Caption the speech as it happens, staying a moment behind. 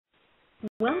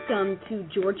Welcome to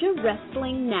Georgia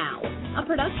Wrestling Now, a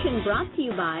production brought to you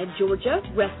by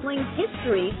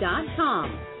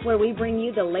GeorgiaWrestlingHistory.com, where we bring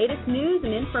you the latest news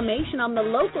and information on the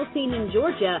local scene in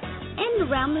Georgia and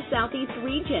around the Southeast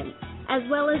region, as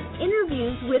well as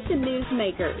interviews with the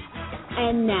newsmakers.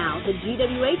 And now, the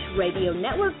GWH Radio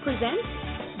Network presents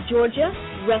Georgia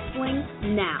Wrestling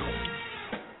Now.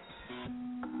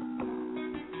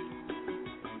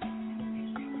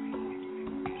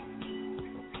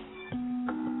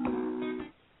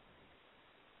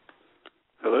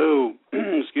 Hello,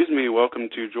 excuse me, welcome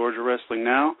to Georgia Wrestling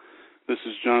Now. This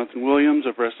is Jonathan Williams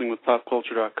of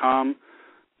WrestlingWithPopCulture.com,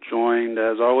 joined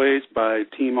as always by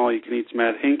Team All You Can Eat's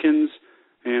Matt Hankins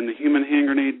and the Human Hand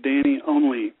Grenade Dany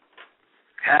only.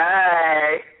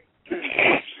 Hi.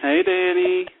 Hey,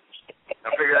 Dany.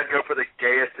 I figured I'd go for the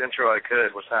gayest intro I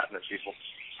could. What's happening, people?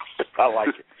 I like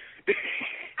it.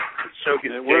 So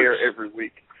gets gayer every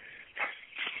week.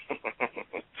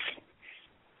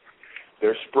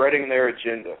 They're spreading their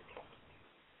agenda.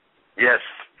 Yes,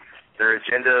 their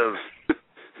agenda of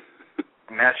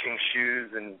matching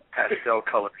shoes and pastel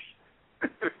colors.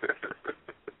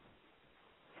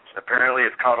 Apparently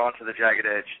it's caught on to the jagged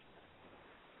edge.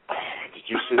 Did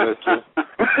you see that too?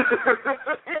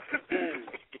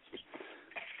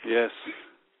 Yes.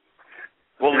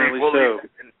 We'll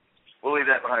leave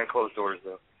that behind closed doors,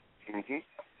 though. Mm-hmm.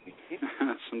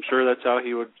 I'm sure that's how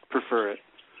he would prefer it.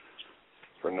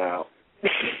 For now.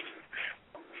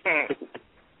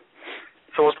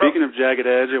 So speaking of Jagged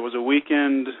Edge, it was a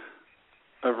weekend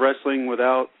of wrestling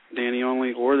without Dany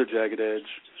only or the Jagged Edge,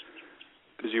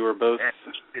 because you were both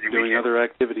doing other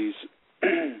activities.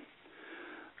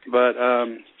 But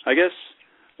I guess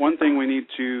one thing we need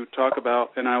to talk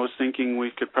about, and I was thinking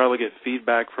we could probably get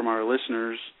feedback from our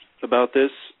listeners about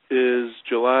this, is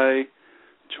July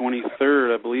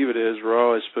 23rd, I believe it is,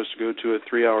 Raw is supposed to go to a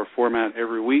 3-hour format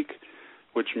every week,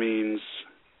 which means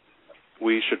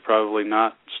we should probably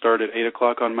not start at 8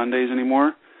 o'clock on Mondays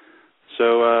anymore.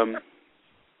 So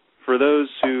for those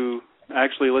who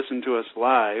actually listen to us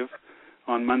live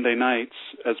on Monday nights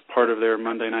as part of their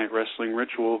Monday night wrestling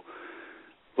ritual,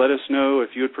 let us know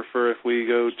if you would prefer if we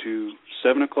go to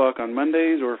 7 o'clock on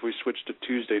Mondays or if we switch to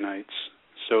Tuesday nights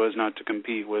so as not to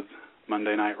compete with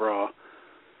Monday Night Raw.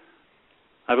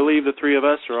 I believe the three of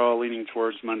us are all leaning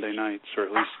towards Monday nights, or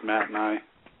at least Matt and I.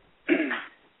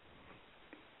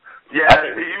 Yeah,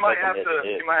 you might have to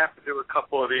do a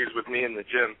couple of these with me in the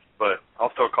gym, but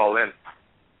I'll still call in.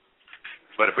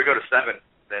 But if we go to 7,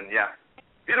 then yeah,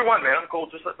 either one, man. I'm cool.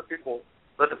 Just let the people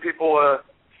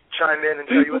chime in and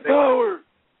tell you what they want.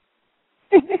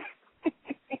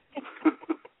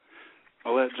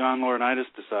 I'll let John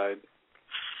Laurinaitis decide.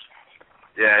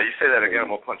 Yeah, you say that again, I'm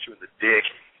gonna punch you in the dick.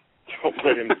 Don't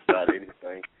let him decide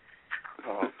anything.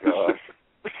 Oh gosh.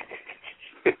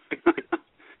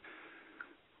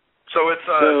 So it's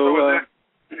was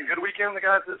it a good weekend, the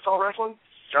guys that saw wrestling?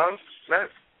 John, Matt?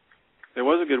 It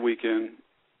was a good weekend.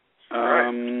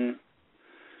 Right.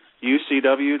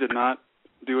 UCW did not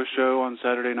do a show on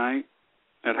Saturday night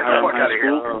at Hiram High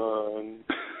School.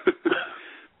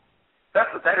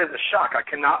 That is a shock. I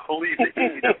cannot believe that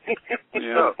UCW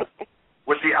yeah.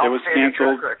 with the outstanding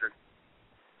track record.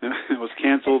 It was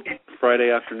canceled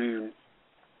Friday afternoon.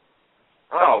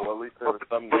 Oh, well, at least there was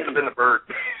something. Must have been the bird.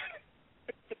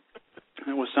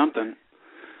 It was something.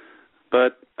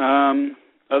 But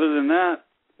other than that,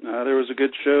 there was a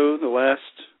good show, the last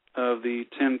of the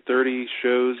 10:30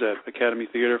 shows at Academy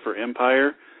Theater for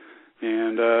Empire,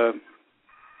 and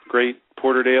great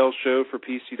Porterdale show for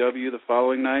PCW the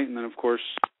following night, and then, of course...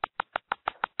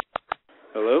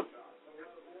 Hello?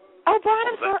 Oh,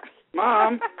 Brian,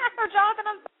 Mom!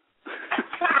 Jonathan,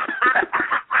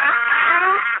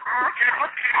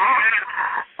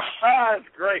 that's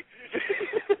great.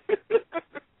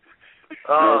 That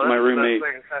was my roommate.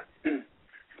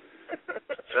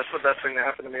 That's the best thing that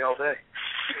happened to me all day.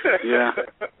 Yeah.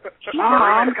 Mom,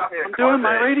 I'm doing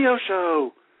my radio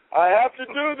show. I have to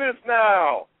do this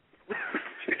now.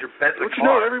 Your bed's a car. Don't you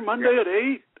know every Monday at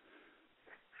 8?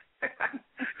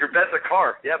 Your bed's a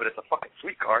car. Yeah, but it's a fucking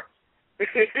sweet car.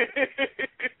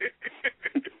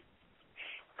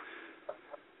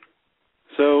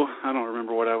 So, I don't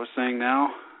remember what I was saying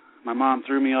now. My mom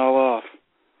threw me all off.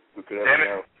 Damn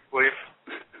it, please.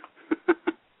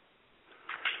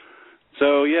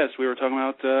 So, yes, we were talking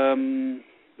about the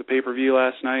pay-per-view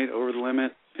last night, Over the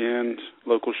Limit, and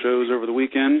local shows over the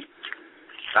weekend.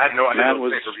 I had no idea it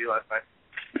was pay-per-view last night.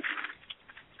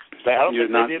 You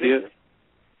did not see it?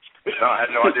 No, I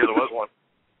had no idea there was one.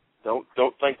 Don't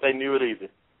think they knew it either.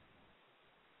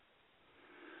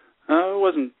 It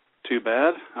wasn't too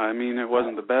bad. I mean, it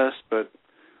wasn't the best, but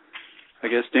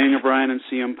guess Daniel Bryan and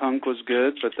CM Punk was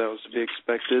good, but that was to be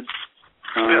expected.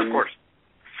 Yeah, of course.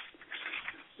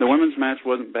 The women's match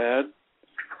wasn't bad.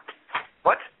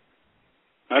 What?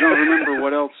 I don't remember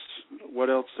what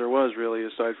else there was really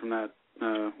aside from that.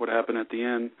 What happened at the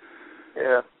end?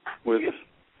 Yeah. With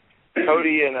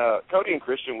Cody and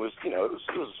Christian was, it was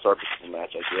a serviceable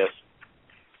match, I guess.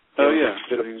 Oh yeah. It was a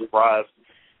bit of a surprise.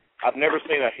 I've never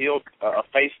seen a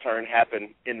face turn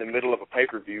happen in the middle of a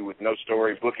pay-per-view with no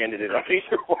story bookended it up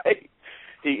either way.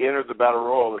 He enters the Battle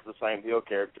Royal as the same heel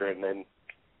character, and then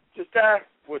just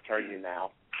we'll turn you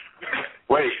now.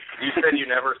 Wait, you said you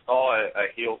never saw a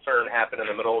heel turn happen in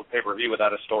the middle of a pay-per-view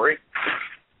without a story?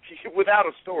 Without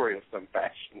a story of some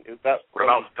fashion. What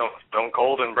about Stone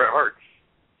Cold and Bret Hart?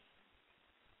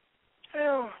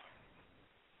 Well,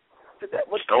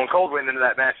 Stone Cold went into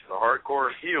that match as a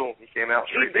hardcore heel. He came out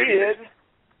straight. He did.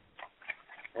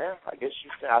 Yeah, I guess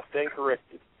I stand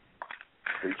corrected.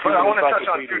 But I want to touch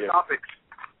on two topics.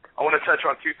 I want to touch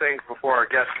on two things before our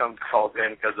guest calls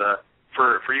in, because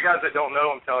for you guys that don't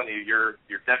know, I'm telling you, you're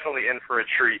definitely in for a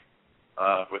treat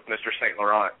with Mister Saint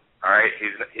Laurent. All right,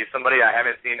 he's somebody I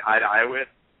haven't seen eye to eye with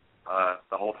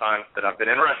the whole time that I've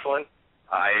been in wrestling.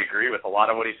 I agree with a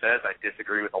lot of what he says. I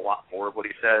disagree with a lot more of what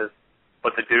he says.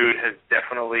 But the dude has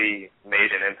definitely made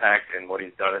an impact in what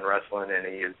he's done in wrestling, and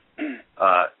he is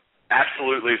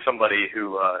absolutely somebody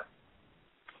who,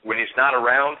 when he's not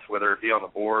around, whether it be on the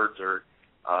boards or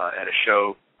at a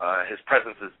show, his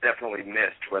presence is definitely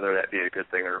missed, whether that be a good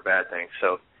thing or a bad thing.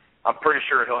 So I'm pretty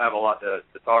sure he'll have a lot to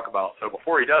talk about. So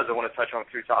before he does, I want to touch on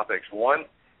two topics. One,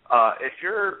 if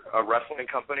you're a wrestling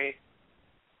company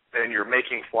and you're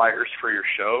making flyers for your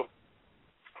show,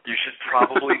 you should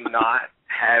probably not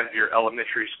have your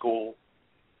elementary school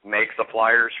make the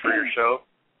flyers for your show.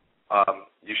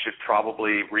 You should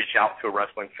probably reach out to a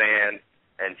wrestling fan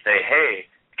and say, hey,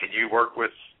 can you work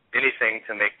with anything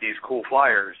to make these cool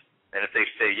flyers? And if they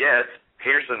say yes,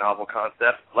 here's the novel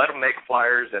concept. Let them make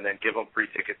flyers and then give them free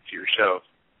tickets to your show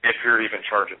if you're even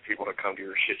charging people to come to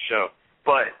your shit show.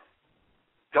 But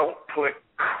don't put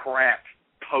crap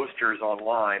posters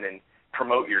online and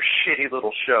promote your shitty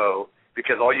little show,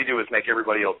 because all you do is make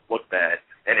everybody else look bad.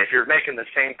 And if you're making the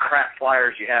same crap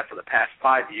flyers you have for the past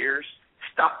 5 years,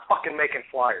 stop fucking making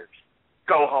flyers.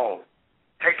 Go home.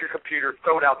 Take your computer,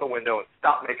 throw it out the window, and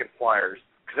stop making flyers,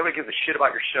 because nobody gives a shit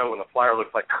about your show when the flyer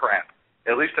looks like crap.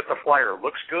 At least if the flyer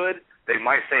looks good, they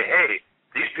might say, hey,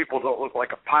 these people don't look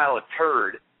like a pile of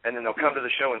turd, and then they'll come to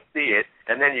the show and see it,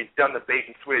 and then you've done the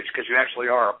bait and switch because you actually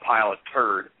are a pile of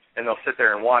turd, and they'll sit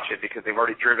there and watch it because they've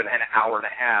already driven an hour and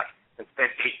a half and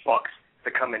spent $8 to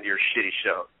come into your shitty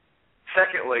show.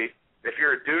 Secondly, if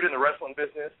you're a dude in the wrestling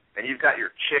business and you've got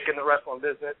your chick in the wrestling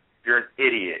business, you're an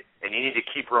idiot, and you need to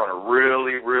keep her on a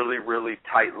really, really, really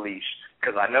tight leash,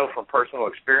 because I know from personal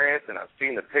experience, and I've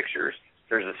seen the pictures,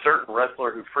 there's a certain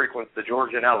wrestler who frequents the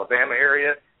Georgia and Alabama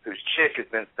area whose chick has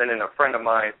been sending a friend of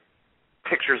mine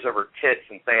pictures of her tits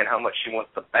and saying how much she wants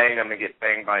to bang him and get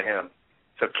banged by him.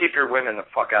 So keep your women the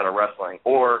fuck out of wrestling,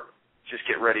 or just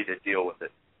get ready to deal with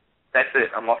it. That's it.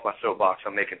 I'm off my soapbox.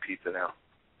 I'm making pizza now.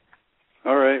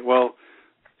 All right. Well,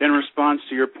 in response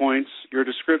to your points, your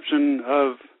description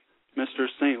of Mister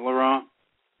Saint Laurent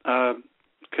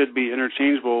could be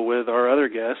interchangeable with our other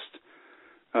guest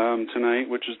tonight,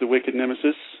 which is the Wicked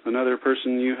Nemesis, another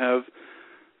person you have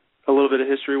a little bit of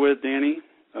history with, Dany.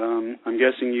 I'm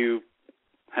guessing you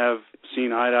have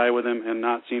seen eye to eye with him and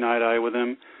not seen eye to eye with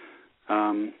him.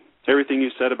 Everything you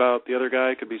said about the other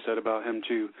guy could be said about him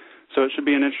too. So it should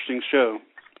be an interesting show.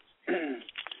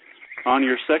 On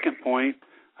your second point,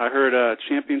 I heard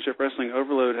Championship Wrestling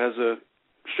Overload has a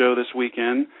show this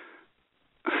weekend,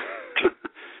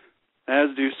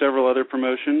 as do several other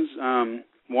promotions.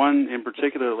 One in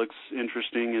particular that looks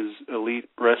interesting is Elite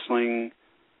Wrestling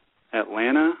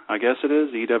Atlanta, I guess it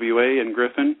is, EWA in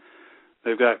Griffin.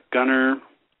 They've got Gunner,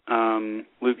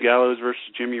 Luke Gallows versus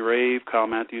Jimmy Rave, Kyle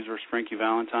Matthews versus Frankie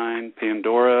Valentine,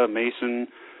 Pandora, Mason,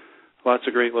 lots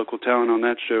of great local talent on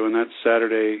that show, and that's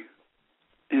Saturday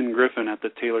in Griffin at the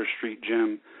Taylor Street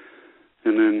Gym.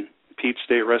 And then Peach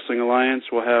State Wrestling Alliance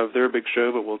will have their big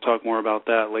show, but we'll talk more about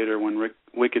that later when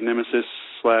Wicked Nemesis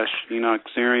 / Enoch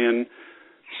Sarian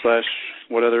 /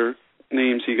 what other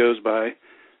names he goes by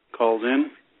calls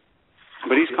in.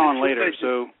 But he's calling later,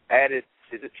 so...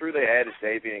 Is it true they added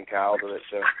Davey and Kyle to that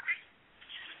show?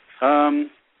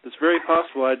 It's very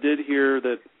possible. I did hear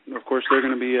that, of course, they're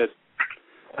going to be at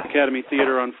Academy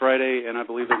Theater on Friday, and I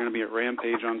believe they're going to be at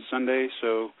Rampage on Sunday,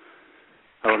 so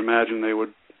I would imagine they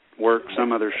would work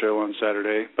some other show on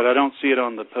Saturday. But I don't see it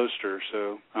on the poster,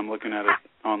 so I'm looking at it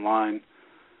online.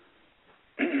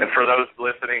 And for those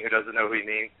listening who doesn't know who he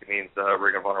means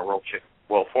Ring of Honor World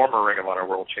former Ring of Honor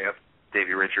World Champ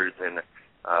Davey Richards and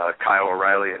Kyle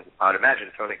O'Reilly, and I'd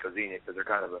imagine Tony Cozina, because they're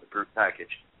kind of a group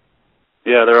package.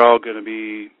 Yeah, they're all going to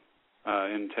be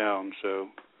in town, so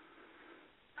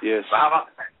yes. Well, how about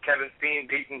Kevin Steen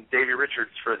beating Davey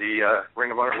Richards for the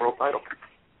Ring of Honor World title?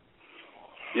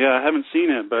 Yeah, I haven't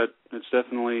seen it, but it's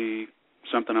definitely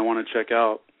something I want to check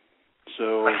out.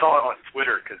 So I saw it on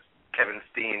Twitter because Kevin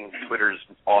Steen Twitter's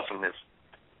awesomeness.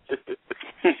 It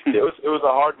was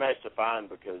a hard match to find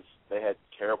because they had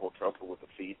terrible trouble with the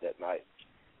feed that night.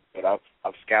 But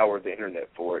I've scoured the internet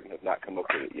for it and have not come up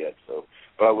with it yet. So,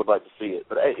 but I would like to see it.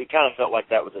 But it kind of felt like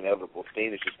that was inevitable.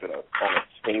 Steen is just going to on a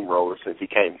steamroller since he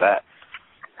came back.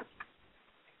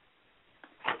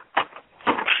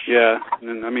 Yeah,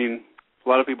 and I mean, a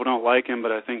lot of people don't like him,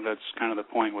 but I think that's kind of the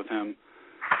point with him.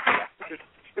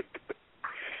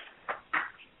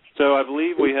 So I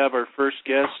believe we have our first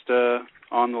guest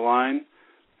on the line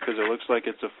because it looks like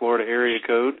it's a Florida area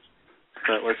code.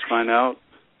 But let's find out.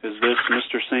 Is this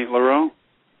Mister Saint Laurent?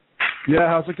 Yeah,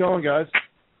 how's it going, guys?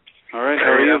 All right,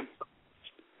 how are you?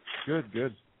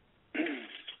 Good.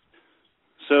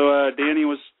 So Dany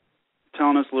was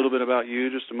telling us a little bit about you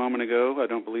just a moment ago. I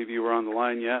don't believe you were on the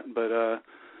line yet, but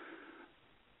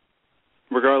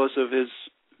regardless of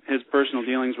his personal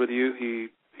dealings with you,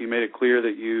 he made it clear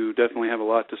that you definitely have a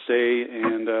lot to say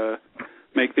and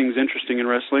make things interesting in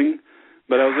wrestling.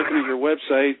 But I was looking at your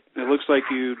website. It looks like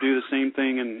you do the same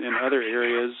thing in other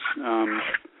areas,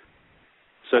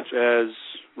 such as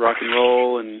rock and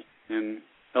roll and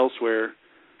elsewhere.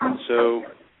 So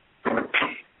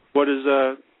what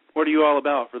are you all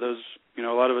about for those, a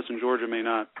lot of us in Georgia may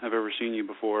not have ever seen you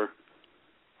before?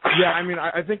 Yeah, I mean,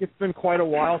 I think it's been quite a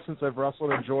while since I've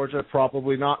wrestled in Georgia,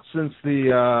 probably not since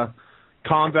the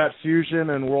Combat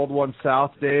Fusion and World One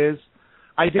South days.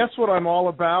 I guess what I'm all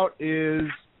about is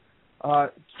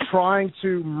trying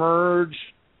to merge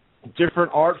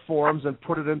different art forms and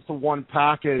put it into one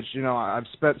package. I've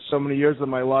spent so many years of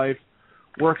my life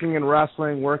working in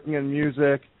wrestling, working in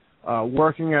music,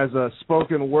 working as a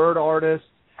spoken word artist,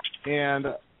 and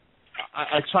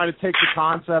I try to take the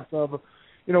concept of,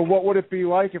 what would it be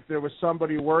like if there was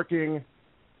somebody working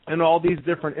in all these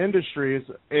different industries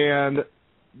and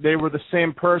they were the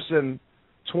same person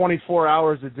 24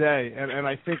 hours a day. And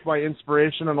I think my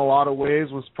inspiration in a lot of ways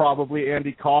was probably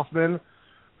Andy Kaufman,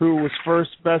 who was first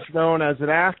best known as an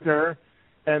actor,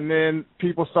 and then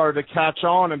people started to catch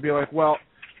on and be like, well,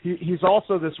 he's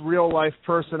also this real-life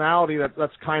personality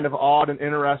that's kind of odd and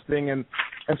interesting. And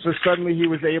so suddenly he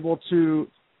was able to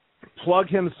plug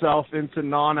himself into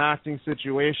non-acting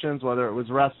situations, whether it was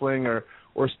wrestling or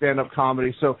stand-up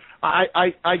comedy. So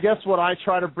I guess what I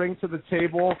try to bring to the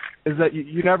table is that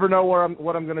you never know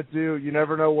what I'm going to do. You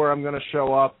never know where I'm going to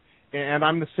show up. And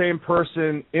I'm the same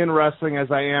person in wrestling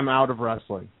as I am out of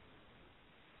wrestling.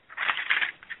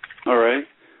 All right.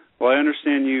 Well, I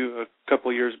understand you a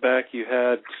couple of years back you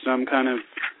had some kind of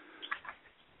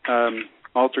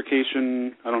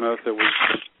altercation. I don't know if it was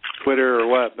Twitter or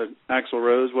what, but Axl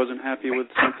Rose wasn't happy with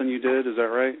something you did. Is that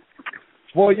right?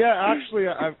 Well, yeah, actually,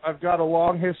 I've got a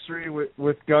long history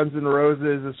with Guns N'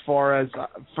 Roses as far as,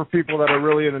 for people that are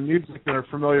really into music and are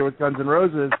familiar with Guns N'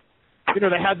 Roses, they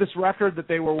had this record that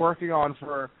they were working on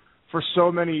for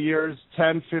so many years,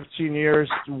 10, 15 years,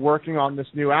 working on this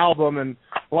new album, and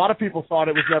a lot of people thought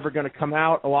it was never going to come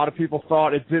out. A lot of people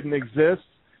thought it didn't exist,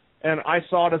 and I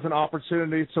saw it as an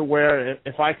opportunity to where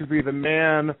if I could be the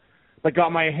man that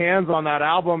got my hands on that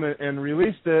album and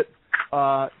released it,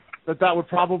 that would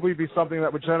probably be something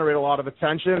that would generate a lot of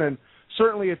attention, and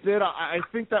certainly it did. I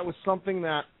think that was something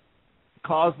that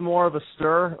caused more of a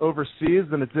stir overseas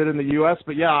than it did in the U.S.,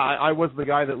 but yeah, I was the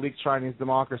guy that leaked Chinese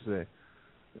Democracy.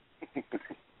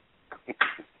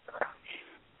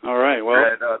 All right, well...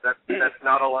 that's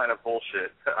not a line of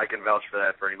bullshit. I can vouch for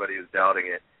that for anybody who's doubting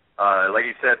it. Like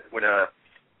you said, when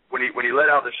he let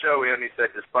out the show in, he said,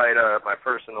 despite my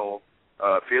personal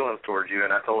feelings towards you,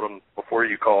 and I told him before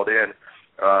you called in,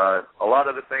 a lot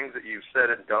of the things that you've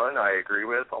said and done, I agree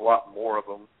with. A lot more of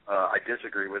them I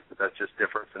disagree with, but that's just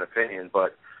difference in opinion.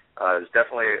 But there's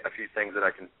definitely a few things that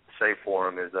I can say for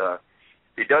him is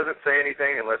he doesn't say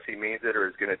anything unless he means it or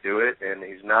is going to do it, and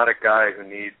he's not a guy who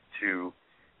needs to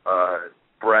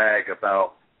brag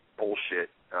about bullshit.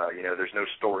 There's no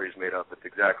stories made up. It's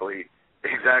exactly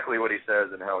what he says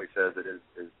and how he says it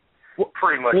is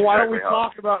pretty much. Well, why don't exactly we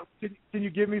talk about? Can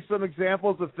you give me some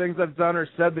examples of things I've done or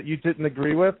said that you didn't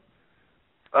agree with?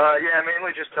 Yeah,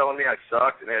 mainly just telling me I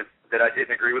sucked and that I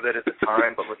didn't agree with it at the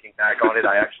time, but looking back on it,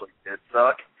 I actually did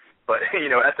suck. But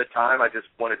at the time, I just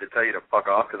wanted to tell you to fuck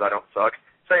off because I don't suck.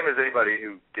 Same as anybody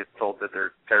who gets told that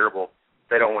they're terrible,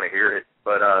 they don't want to hear it.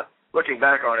 But looking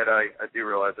back on it, I do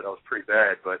realize that I was pretty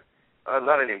bad, but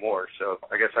not anymore. So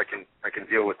I guess I can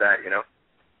deal with that, you know.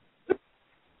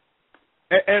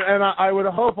 And I would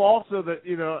hope also that,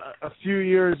 you know, a few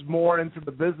years more into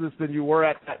the business than you were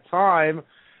at that time,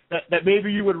 that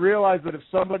maybe you would realize that if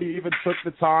somebody even took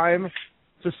the time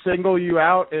to single you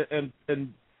out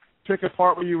and pick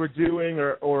apart what you were doing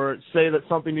or say that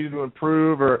something needed to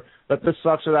improve or that this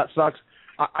sucks or that sucks,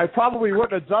 I probably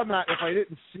wouldn't have done that if I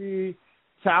didn't see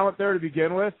talent there to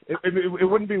begin with. It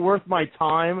wouldn't be worth my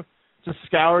time to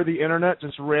scour the internet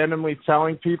just randomly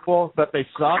telling people that they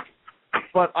suck.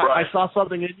 But I saw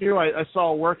something in you. I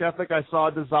saw a work ethic. I saw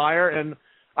a desire, and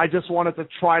I just wanted to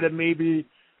try to maybe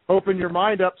open your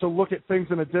mind up to look at things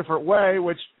in a different way,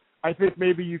 which I think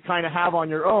maybe you kind of have on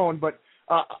your own. But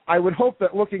I would hope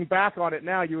that looking back on it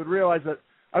now, you would realize that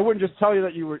I wouldn't just tell you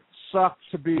that you were sucked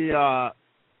to be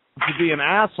an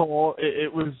asshole.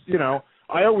 It was, you know,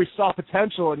 I always saw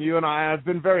potential in you, and I've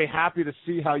been very happy to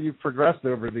see how you've progressed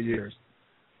over the years.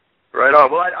 Right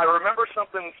on. Well, I remember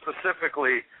something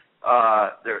specifically.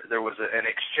 There was an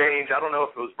exchange. I don't know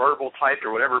if it was verbal, typed,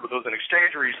 or whatever, but there was an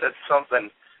exchange where you said something,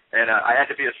 and I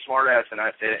had to be a smartass, and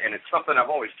it's something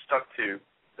I've always stuck to.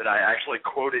 That I actually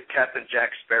quoted Captain Jack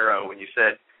Sparrow when you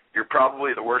said, "You're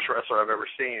probably the worst wrestler I've ever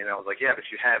seen," and I was like, "Yeah, but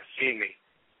you have seen me,"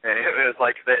 and it was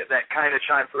like that kind of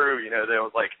chimed through. You know, there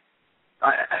was like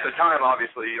at the time,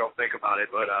 obviously, you don't think about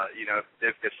it, but you know,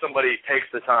 if somebody takes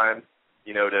the time,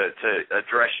 you know, to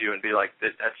address you and be like,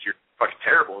 "That's you're fucking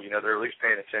terrible," you know, they're at least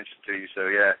paying attention to you. So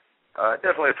yeah,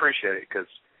 definitely appreciate it, because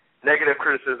negative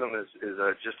criticism is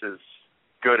just as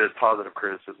good as positive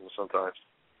criticism sometimes.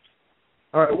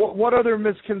 All right, what other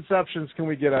misconceptions can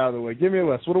we get out of the way? Give me a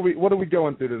list. What are we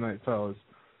going through tonight, fellas?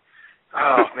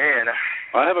 Oh man,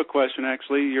 I have a question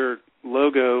actually. Your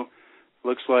logo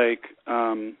looks like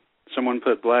someone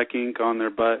put black ink on their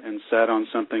butt and sat on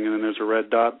something, and then there's a red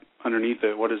dot underneath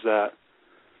it. What is that?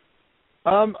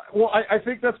 Well, I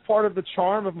think that's part of the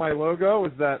charm of my logo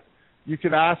is that you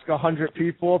could ask 100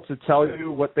 people to tell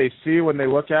you what they see when they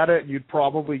look at it, and you'd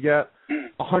probably get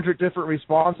 100 different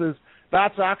responses.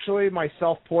 That's actually my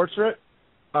self-portrait.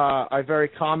 I very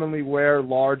commonly wear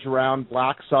large, round,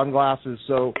 black sunglasses.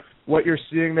 So what you're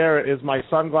seeing there is my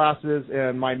sunglasses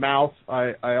and my mouth.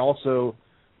 I also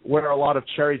wear a lot of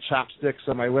cherry chapsticks,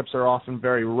 so my lips are often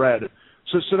very red.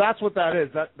 So that's what that is.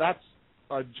 That's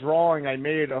a drawing I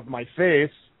made of my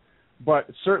face, but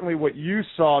certainly what you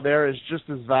saw there is just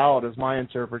as valid as my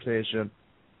interpretation.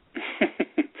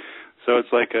 So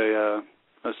it's like a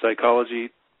psychology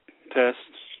test?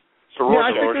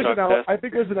 Yeah, I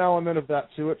think there's an element of that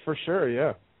to it for sure,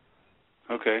 yeah.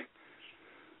 Okay.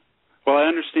 Well, I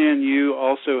understand you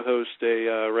also host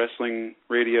a wrestling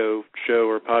radio show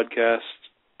or podcast,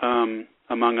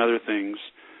 among other things.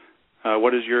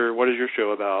 What is your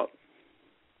show about?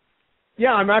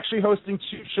 Yeah, I'm actually hosting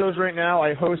 2 shows right now.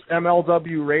 I host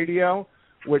MLW Radio,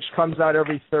 which comes out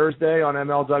every Thursday on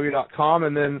MLW.com,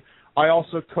 and then I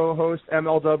also co-host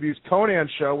MLW's Conan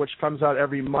show, which comes out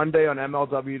every Monday on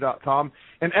MLW.com.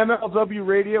 And MLW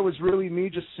Radio is really me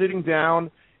just sitting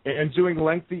down and doing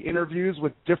lengthy interviews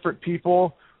with different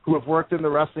people who have worked in the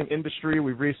wrestling industry.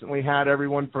 We've recently had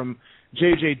everyone from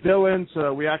J.J. Dillon,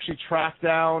 so we actually tracked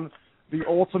down the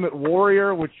Ultimate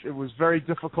Warrior, which it was very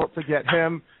difficult to get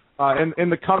him. In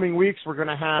the coming weeks, we're going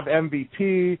to have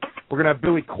MVP. We're going to have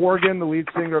Billy Corgan, the lead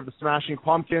singer of the Smashing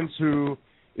Pumpkins, who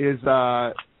is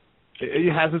he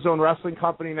has his own wrestling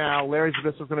company now. Larry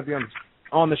Zabis is going to be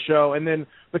on the show. And then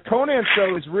the Conan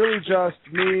show is really just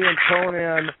me and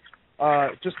Conan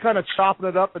just kind of chopping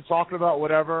it up and talking about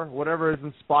whatever has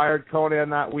inspired Conan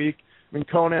that week. I mean,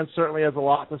 Conan certainly has a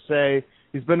lot to say.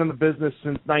 He's been in the business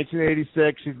since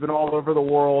 1986. He's been all over the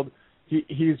world.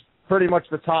 He's pretty much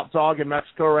the top dog in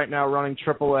Mexico right now running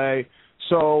AAA.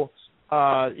 So,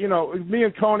 you know, me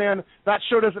and Conan, that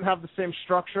show doesn't have the same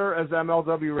structure as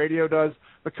MLW Radio does.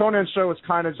 The Conan show is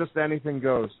kind of just anything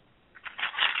goes.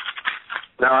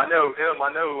 Now, I know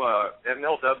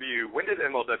MLW, when did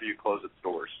MLW close its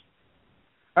doors?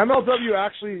 MLW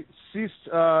actually ceased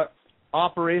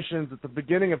operations at the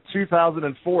beginning of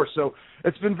 2004, so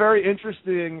it's been very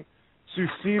interesting to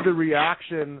see the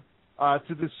reaction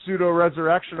to this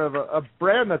pseudo-resurrection of a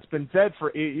brand that's been dead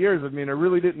for 8 years. I mean, I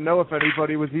really didn't know if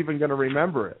anybody was even going to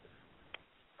remember it.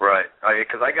 Right,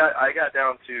 because I got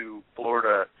down to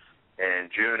Florida in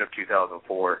June of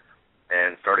 2004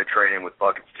 and started training with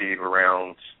Bucket Steve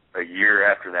around a year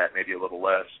after that, maybe a little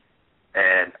less.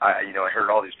 And I heard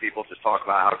all these people just talk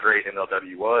about how great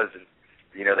MLW was, and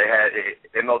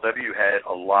MLW had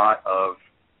a lot of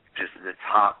just the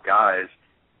top guys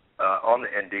on the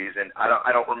Indies, and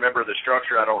I don't remember the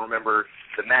structure. I don't remember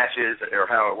the matches or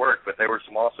how it worked, but there were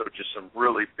also just some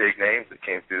really big names that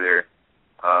came through there.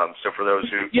 So for those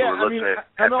who were listening,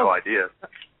 had no idea.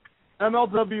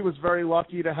 MLW was very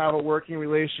lucky to have a working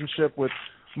relationship with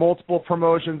multiple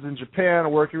promotions in Japan, a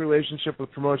working relationship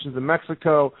with promotions in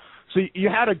Mexico. So you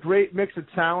had a great mix of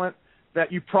talent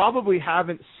that you probably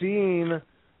haven't seen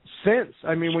since.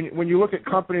 I mean, when you look at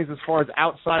companies as far as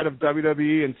outside of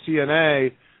WWE and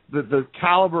TNA, the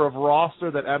caliber of roster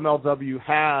that MLW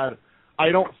had, I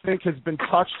don't think has been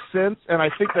touched since, and I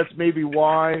think that's maybe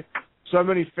why so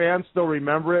many fans still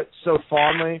remember it so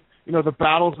fondly. You know, the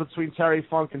battles between Terry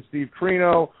Funk and Steve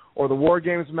Corino, or the War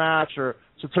Games match, or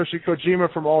Satoshi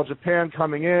Kojima from All Japan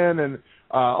coming in, and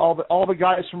all the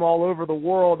guys from all over the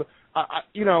world.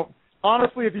 You know,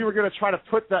 honestly, if you were going to try to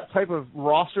put that type of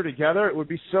roster together, it would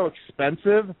be so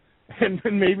expensive, and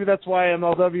maybe that's why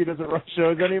MLW doesn't run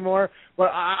shows anymore.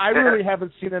 But I really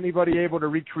haven't seen anybody able to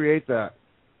recreate that.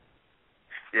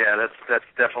 Yeah, that's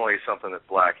definitely something that's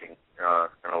lacking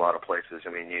in a lot of places. I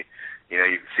mean, you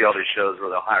see all these shows where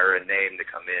they'll hire a name to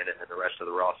come in, and then the rest of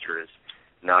the roster is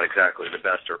not exactly the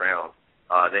best around.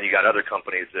 Then you got other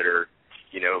companies that are,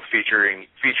 featuring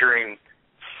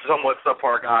somewhat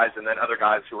subpar guys, and then other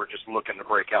guys who are just looking to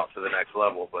break out to the next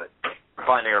level. But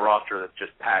finding a roster that's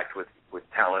just packed with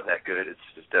talent that good is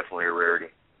definitely a rarity.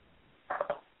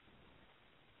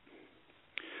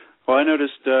 Well, I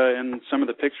noticed in some of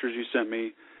the pictures you sent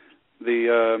me,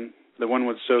 the one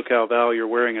with SoCal Val, you're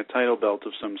wearing a title belt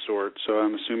of some sort. So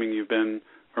I'm assuming you've been,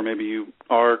 or maybe you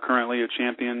are currently a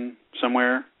champion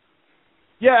somewhere.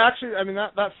 Yeah, actually, I mean,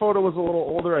 that photo was a little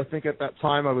older. I think at that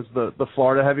time I was the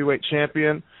Florida heavyweight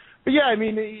champion. But yeah, I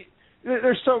mean,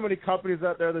 there's so many companies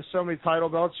out there. There's so many title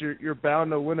belts. You're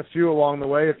bound to win a few along the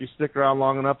way if you stick around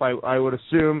long enough, I would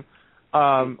assume.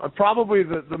 Probably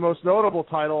the most notable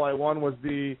title I won was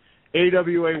the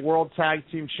AWA World Tag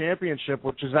Team Championship,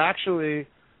 which is actually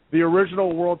the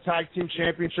original World Tag Team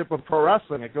Championship of pro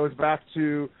wrestling. It goes back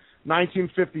to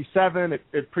 1957.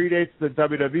 It predates the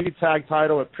WWE tag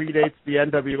title. It predates the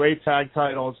NWA tag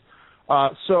titles.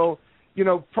 So,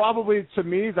 probably to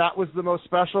me that was the most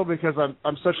special because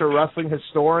I'm such a wrestling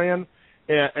historian,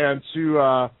 and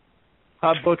to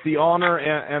have both the honor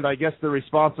and I guess the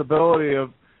responsibility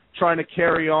of trying to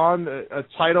carry on a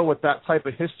title with that type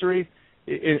of history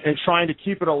and trying to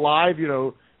keep it alive,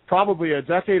 probably a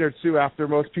decade or two after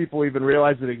most people even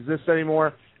realize it exists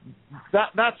anymore.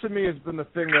 That to me has been the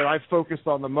thing that I've focused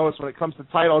on the most when it comes to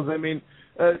titles. I mean,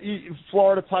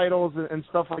 Florida titles and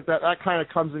stuff like that kind of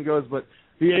comes and goes, but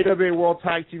the AWA World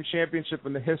Tag Team Championship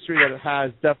and the history that it has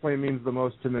definitely means the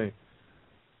most to me.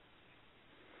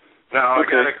 Now,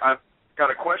 okay. I've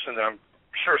got a question that I'm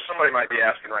sure somebody might be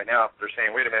asking right now. They're saying,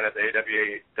 wait a minute, the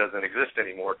AWA doesn't exist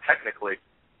anymore, technically.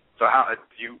 So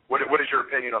what is your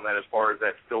opinion on that as far as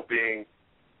that still being,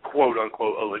 quote,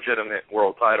 unquote, a legitimate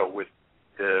world title with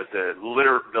the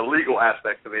legal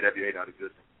aspects of AWA not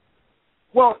existing?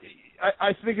 Well,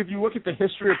 I think if you look at the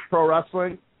history of pro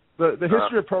wrestling, the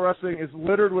history of pro wrestling is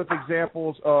littered with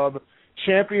examples of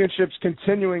championships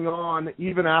continuing on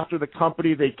even after the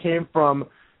company they came from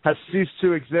has ceased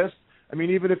to exist. I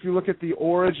mean, even if you look at the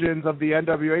origins of the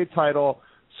NWA title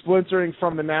splintering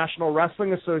from the National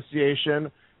Wrestling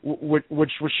Association, which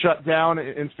was shut down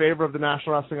in favor of the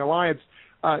National Wrestling Alliance,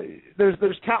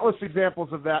 there's countless examples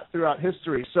of that throughout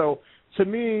history. So to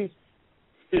me,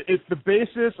 it's the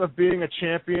basis of being a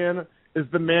champion is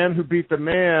the man who beat the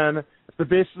man. The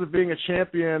basis of being a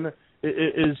champion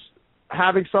is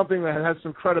having something that has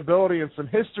some credibility and some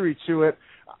history to it.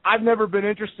 I've never been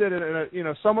interested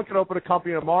in someone can open a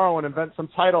company tomorrow and invent some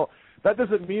title. That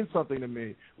doesn't mean something to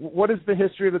me. What is the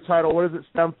history of the title? Where does it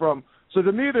stem from? So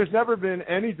to me, there's never been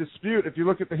any dispute, if you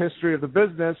look at the history of the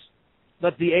business,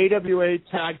 that the AWA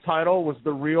tag title was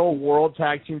the real World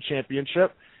Tag Team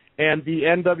Championship, and the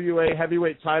NWA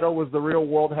heavyweight title was the real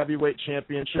World Heavyweight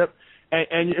Championship.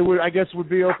 And it would, I guess, would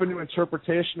be open to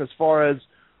interpretation as far as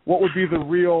what would be the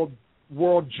real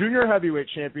World Junior Heavyweight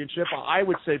Championship. I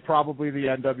would say probably the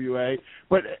NWA.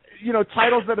 But,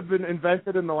 titles that have been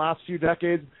invented in the last few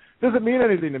decades doesn't mean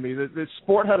anything to me. The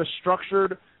sport had a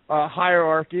structured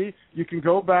hierarchy. You can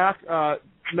go back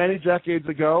many decades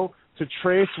ago to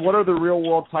trace what are the real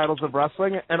world titles of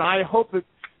wrestling. And I hope that,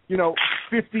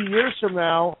 50 years from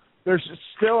now, there's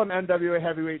still an NWA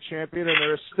heavyweight champion and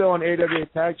there's still an AWA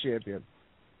tag champion.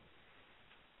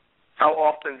 How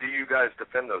often do you guys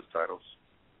defend those titles?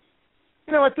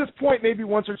 At this point, maybe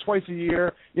once or twice a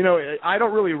year. I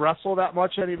don't really wrestle that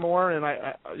much anymore, and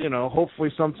I hopefully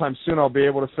sometime soon I'll be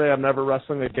able to say I'm never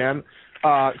wrestling again.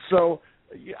 So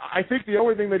I think the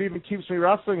only thing that even keeps me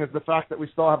wrestling is the fact that we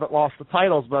still haven't lost the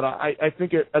titles, but I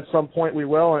think at some point we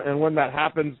will, and when that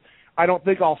happens, I don't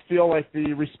think I'll feel like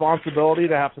the responsibility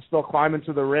to have to still climb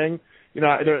into the ring. You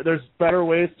know, there's better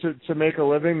ways to make a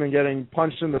living than getting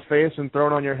punched in the face and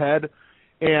thrown on your head.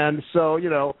 And so, you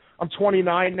know, I'm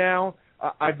 29 now.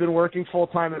 I've been working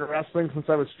full-time in wrestling since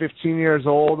I was 15 years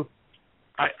old.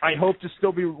 I hope to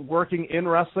still be working in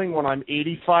wrestling when I'm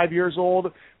 85 years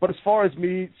old. But as far as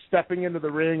me stepping into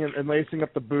the ring and lacing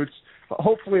up the boots,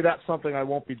 hopefully that's something I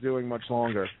won't be doing much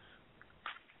longer.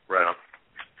 Right on.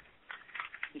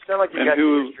 You sound like you got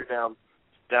your history down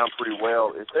pretty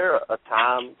well. Is there a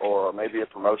time or maybe a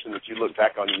promotion that you look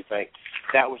back on and you think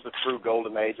that was the true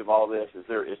golden age of all this? Is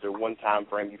there one time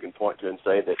frame you can point to and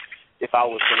say that if I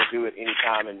was going to do it any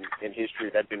time in history,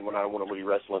 that'd been when I want to be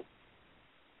wrestling?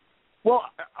 Well,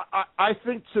 I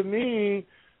think to me,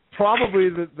 probably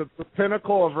the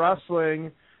pinnacle of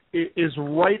wrestling is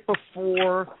right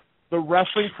before the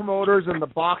wrestling promoters and the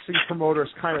boxing promoters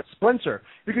kind of splinter.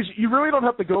 Because you really don't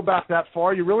have to go back that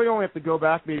far. You really only have to go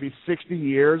back maybe 60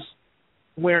 years,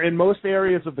 where in most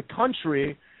areas of the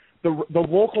country, the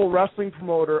local wrestling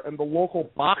promoter and the local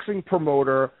boxing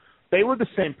promoter, they were the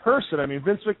same person. I mean,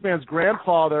 Vince McMahon's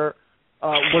grandfather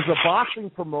was a boxing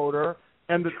promoter,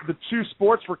 and the two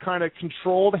sports were kind of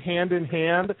controlled hand in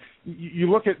hand.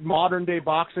 You look at modern-day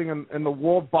boxing and the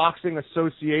World Boxing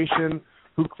Association,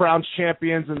 who crowns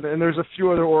champions, and there's a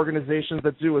few other organizations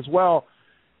that do as well.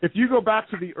 If you go back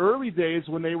to the early days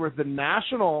when they were the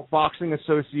National Boxing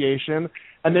Association,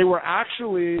 and they were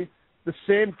actually the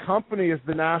same company as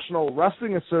the National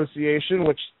Wrestling Association,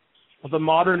 which the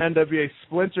modern NWA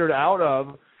splintered out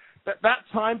of, that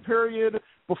time period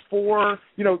before,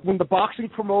 you know, when the boxing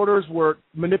promoters were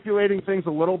manipulating things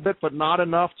a little bit, but not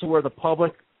enough to where the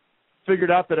public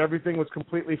figured out that everything was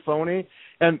completely phony,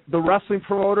 and the wrestling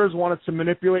promoters wanted to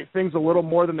manipulate things a little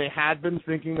more than they had been,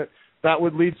 thinking that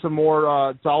would lead to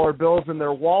more dollar bills in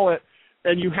their wallet,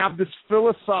 and you have this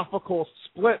philosophical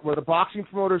split where the boxing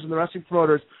promoters and the wrestling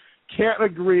promoters can't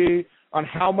agree on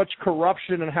how much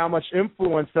corruption and how much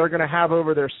influence they're going to have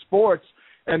over their sports,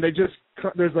 and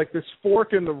there's like this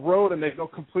fork in the road, and they go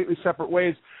completely separate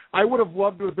ways. I would have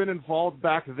loved to have been involved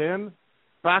back then,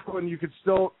 back when you could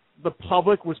still, the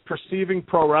public was perceiving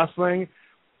pro wrestling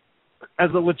as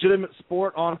a legitimate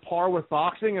sport on par with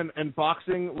boxing, and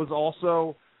boxing was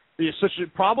also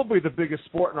probably the biggest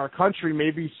sport in our country,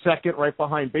 maybe second right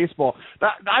behind baseball.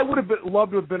 I would have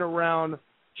loved to have been around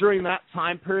during that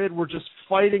time period where just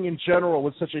fighting in general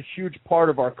was such a huge part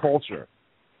of our culture.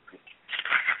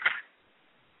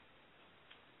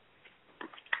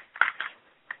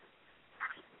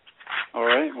 All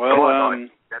right. Well,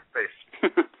 that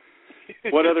face.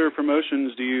 What other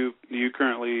promotions do you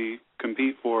currently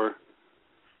compete for?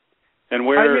 And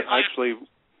where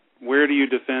do you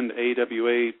defend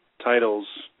AWA titles?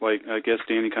 Like, I guess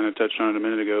Dany kind of touched on it a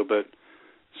minute ago, but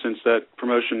since that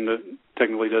promotion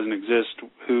technically doesn't exist,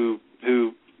 who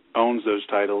owns those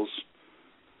titles?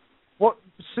 Well,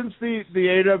 since the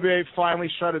AWA finally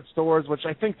shut its doors, which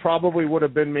I think probably would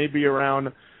have been maybe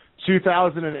around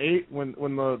 2008 when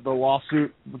the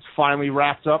lawsuit was finally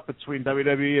wrapped up between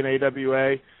WWE and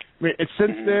AWA. I mean,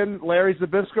 since then, Larry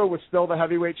Zbyszko was still the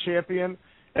heavyweight champion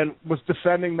and was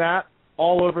defending that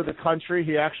all over the country.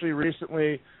 He actually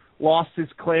recently lost his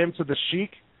claim to the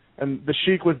Sheik, and the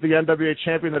Sheik was the NWA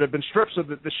champion that had been stripped. So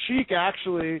the Sheik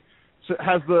actually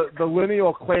has the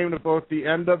lineal claim to both the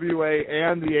NWA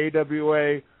and the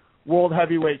AWA World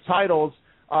Heavyweight titles.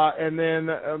 And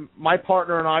then my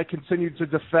partner and I continued to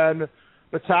defend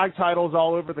the tag titles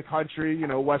all over the country, you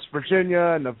know, West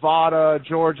Virginia, Nevada,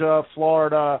 Georgia,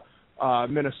 Florida,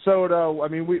 Minnesota. I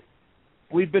mean,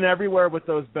 we've been everywhere with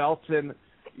those belts. And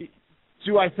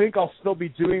do I think I'll still be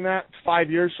doing that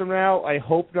 5 years from now? I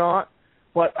hope not.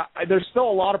 But there's still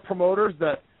a lot of promoters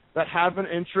that have an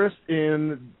interest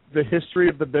in the history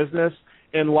of the business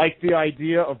and like the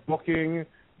idea of booking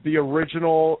the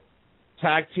original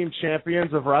tag team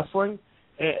champions of wrestling.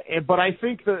 But I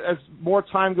think that as more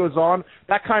time goes on,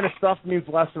 that kind of stuff means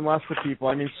less and less to people.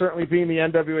 I mean, certainly being the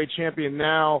NWA champion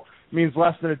now means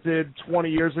less than it did 20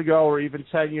 years ago or even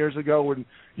 10 years ago when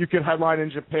you could headline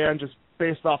in Japan just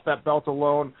based off that belt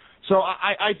alone. So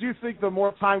I do think the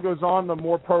more time goes on, the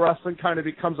more pro wrestling kind of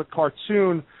becomes a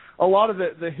cartoon. A lot of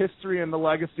the history and the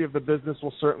legacy of the business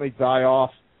will certainly die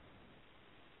off.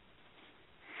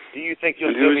 Do you think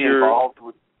you'll still be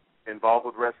involved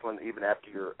with wrestling even after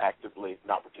you're actively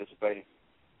not participating?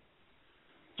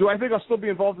 Do I think I'll still be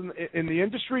involved in the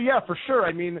industry? Yeah, for sure.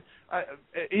 I mean,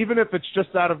 even if it's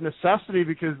just out of necessity,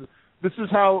 because this is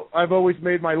how I've always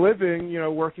made my living, you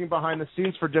know, working behind the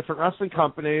scenes for different wrestling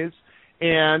companies.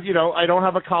 And, you know, I don't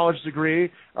have a college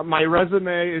degree. My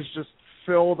resume is just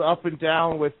filled up and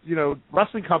down with, you know,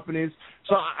 wrestling companies.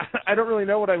 So I don't really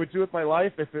know what I would do with my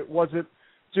life if it wasn't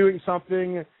doing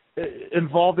something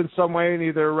involved in some way in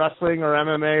either wrestling or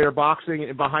MMA or boxing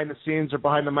behind the scenes or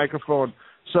behind the microphone.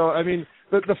 So, I mean,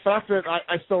 the fact that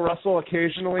I still wrestle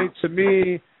occasionally, to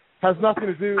me, has nothing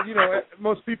to do, you know,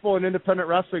 most people in independent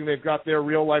wrestling, they've got their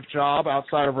real-life job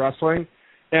outside of wrestling,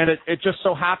 and it just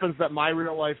so happens that my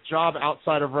real-life job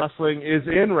outside of wrestling is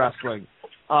in wrestling.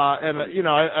 And, you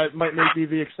know, I might be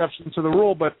the exception to the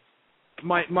rule, but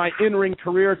my in-ring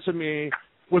career to me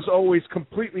was always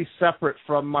completely separate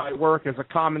from my work as a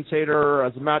commentator or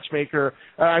as a matchmaker.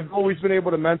 I've always been able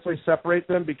to mentally separate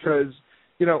them because,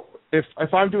 you know,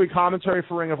 if I'm doing commentary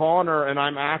for Ring of Honor and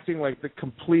I'm acting like the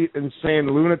complete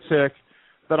insane lunatic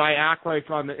that I act like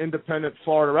on the independent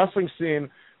Florida wrestling scene,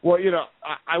 well, you know,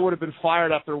 I would have been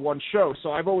fired after one show.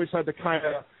 So I've always had to kind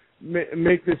of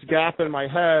make this gap in my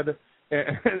head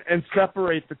and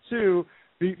separate the two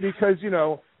because, you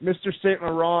know, Mister Saint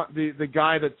Laurent, the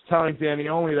guy that's telling Dany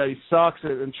only that he sucks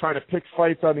and trying to pick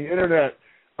fights on the internet,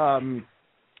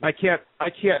 I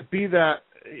can't be that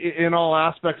in all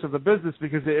aspects of the business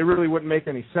because it really wouldn't make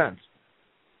any sense.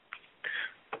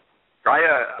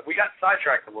 We got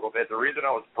sidetracked a little bit. The reason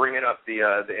I was bringing up the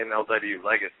MLW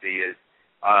legacy is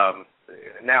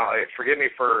now forgive me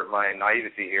for my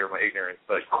naivety here, my ignorance,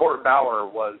 but Court Bauer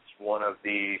was one of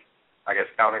the, I guess,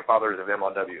 founding fathers of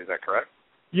MLW. Is that correct?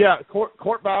 Yeah,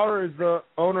 Court Bauer is the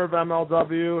owner of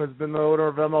MLW, has been the owner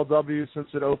of MLW since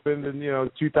it opened in, you know,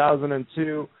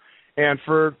 2002. And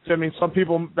some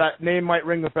people, that name might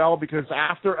ring the bell because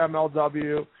after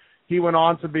MLW, he went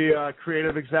on to be a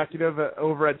creative executive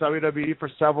over at WWE for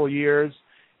several years.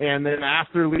 And then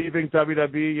after leaving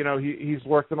WWE, you know, he's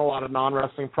worked in a lot of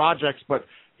non-wrestling projects, but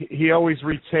he always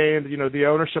retained, you know, the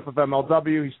ownership of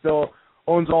MLW. He still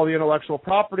owns all the intellectual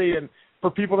property. And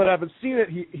for people that haven't seen it,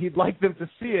 he'd like them to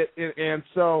see it. And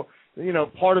so, you know,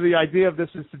 part of the idea of this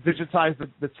is to digitize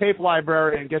the tape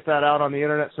library and get that out on the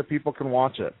internet so people can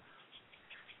watch it.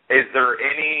 Is there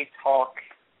any talk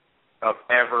of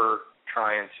ever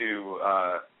trying to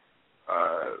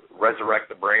resurrect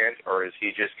the brand, or is he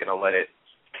just going to let it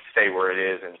stay where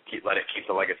it is and let it keep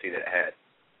the legacy that it had?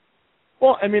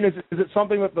 Well, I mean, is it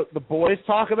something that the boys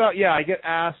talk about? Yeah, I get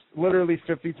asked literally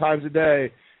 50 times a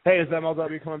day, hey, is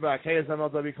MLW coming back? Hey, is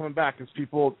MLW coming back? Because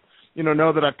people, you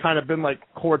know that I've kind of been like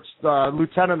Court's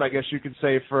lieutenant, I guess you could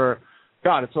say, for,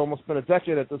 God, it's almost been a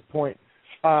decade at this point.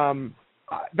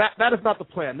 That is not the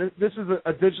plan. This is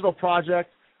a digital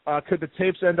project. Could the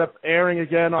tapes end up airing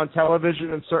again on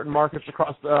television in certain markets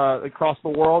across the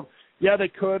world? Yeah, they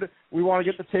could. We want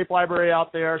to get the tape library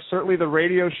out there. Certainly the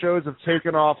radio shows have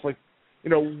taken off, like, you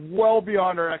know, well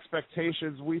beyond our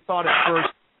expectations. We thought at first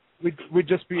we'd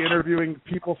just be interviewing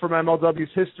people from MLW's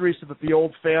history so that the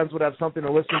old fans would have something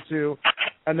to listen to.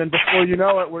 And then before you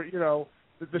know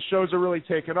it, the shows are really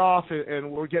taking off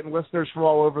and we're getting listeners from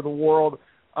all over the world.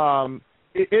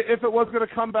 If it was going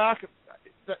to come back,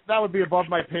 that would be above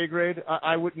my pay grade.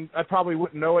 I probably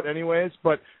wouldn't know it anyways,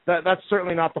 but that's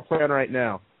certainly not the plan right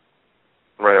now.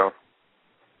 Right on.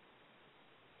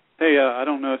 Hey, I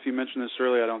don't know if you mentioned this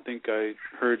earlier. I don't think I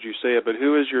heard you say it, but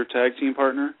who is your tag team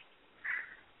partner?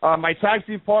 My tag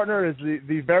team partner is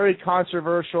the very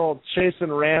controversial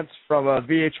Chasen Rance from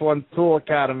VH1 Tool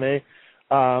Academy,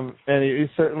 and he's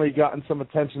certainly gotten some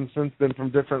attention since then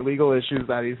from different legal issues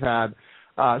that he's had.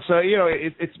 So, you know,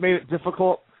 it's made it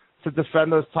difficult to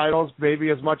defend those titles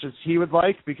maybe as much as he would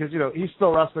like because, you know, he's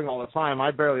still wrestling all the time. I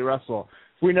barely wrestle.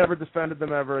 If we never defended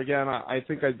them ever again, I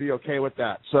think I'd be okay with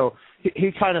that. So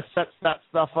he kind of sets that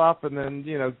stuff up and then,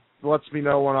 you know, lets me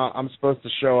know when I'm supposed to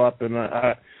show up. And,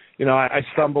 you know, I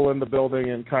stumble in the building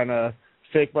and kind of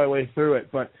fake my way through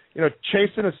it. But, you know,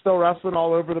 Chasen is still wrestling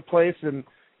all over the place and,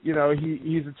 you know,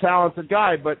 he's a talented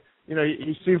guy, but, you know,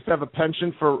 he seems to have a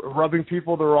penchant for rubbing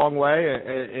people the wrong way,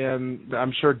 and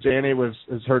I'm sure Dany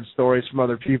has heard stories from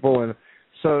other people, and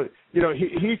so, you know,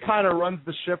 he kind of runs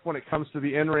the ship when it comes to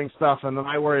the in-ring stuff, and then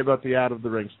I worry about the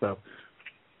out-of-the-ring stuff.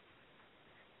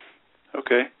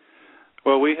 Okay.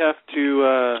 Well, we have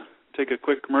to take a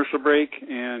quick commercial break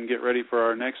and get ready for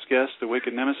our next guest, the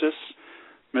Wicked Nemesis.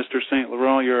 Mr. Saint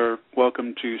Laurent, you're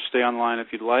welcome to stay online if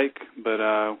you'd like, but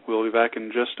we'll be back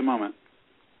in just a moment.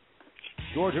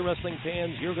 Georgia wrestling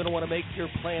fans, you're going to want to make your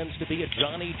plans to be at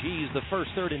Johnny G's the first,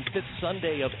 third, and fifth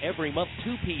Sunday of every month,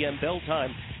 2 p.m. bell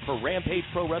time for Rampage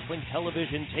Pro Wrestling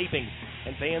television tapings.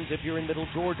 And fans, if you're in Middle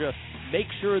Georgia, make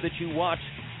sure that you watch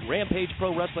Rampage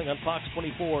Pro Wrestling on Fox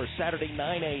 24 Saturday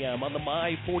 9 a.m. on the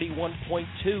My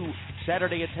 41.2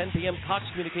 Saturday at 10 p.m., Cox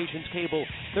Communications Cable,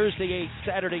 Thursday 8,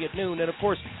 Saturday at noon, and of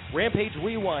course, Rampage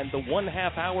Rewind, the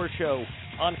 1/2-hour show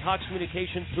on Cox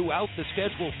Communications throughout the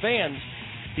schedule. Fans,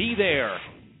 be there.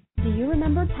 Do you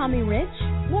remember Tommy Rich?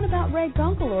 What about Ray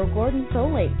Gunkel or Gordon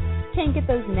Soley? Can't get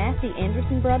those nasty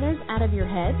Anderson brothers out of your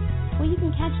head? Well, you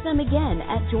can catch them again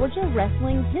at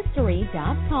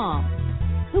GeorgiaWrestlingHistory.com.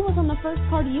 Who was on the first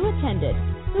card you attended?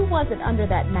 Who was it under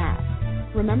that mask?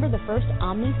 Remember the first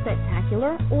Omni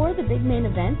Spectacular or the big main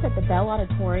events at the Bell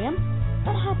Auditorium?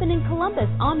 That happened in Columbus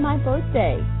on my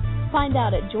birthday. Find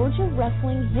out at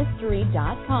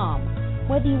GeorgiaWrestlingHistory.com.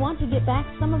 Whether you want to get back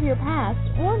some of your past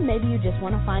or maybe you just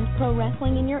want to find pro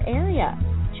wrestling in your area,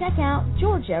 check out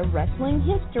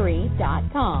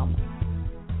GeorgiaWrestlingHistory.com.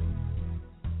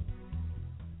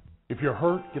 If you're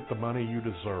hurt, get the money you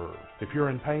deserve. If you're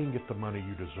in pain, get the money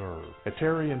you deserve. At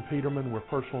Terry and Peterman, we're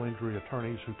personal injury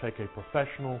attorneys who take a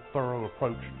professional, thorough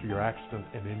approach to your accident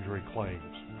and injury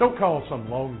claims. Don't call some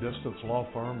long-distance law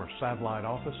firm or satellite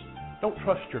office. Don't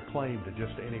trust your claim to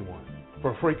just anyone.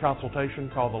 For a free consultation,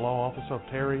 call the law office of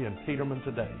Terry and Peterman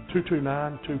today,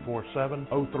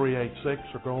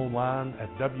 229-247-0386, or go online at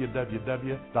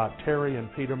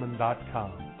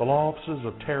www.terryandpeterman.com. The law offices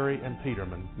of Terry and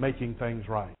Peterman, making things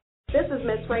right. This is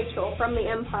Miss Rachel from The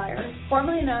Empire,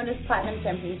 formerly known as Platinum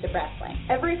Championship Wrestling.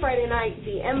 Every Friday night,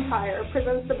 The Empire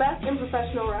presents the best in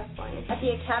professional wrestling at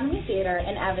the Academy Theater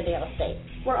in Avondale Estates.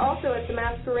 We're also at the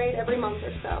Masquerade every month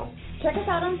or so. Check us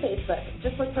out on Facebook.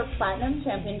 Just look for Platinum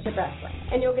Championship Wrestling.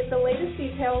 And you'll get the latest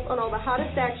details on all the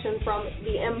hottest action from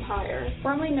The Empire,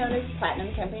 formerly known as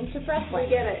Platinum Championship Wrestling.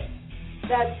 We get it.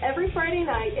 That's every Friday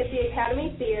night at the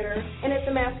Academy Theater and at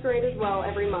the Masquerade as well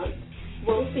every month.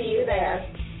 We'll see you there.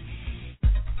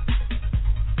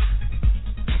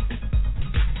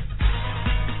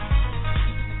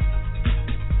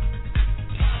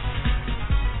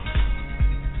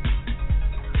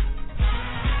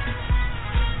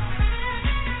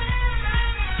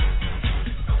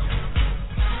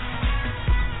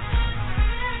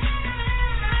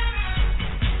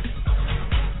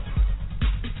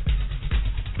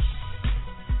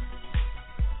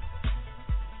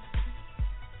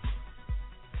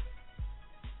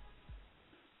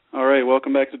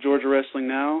 Welcome back to Georgia Wrestling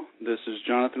Now. This is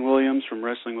Jonathan Williams from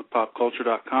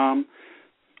WrestlingWithPopCulture.com,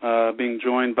 being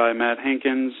joined by Matt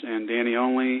Hankins and Dany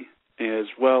Only, as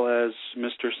well as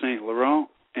Mister Saint Laurent,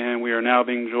 and we are now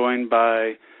being joined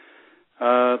by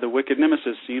the Wicked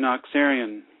Nemesis, Enoch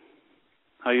Sarian.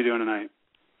 How you doing tonight?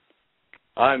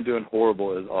 I'm doing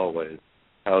horrible as always.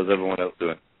 How's everyone else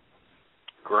doing?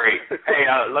 Great. Hey,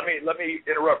 let me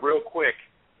interrupt real quick.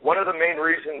 One of the main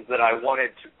reasons that I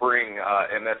wanted to bring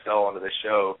MSL onto the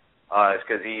show is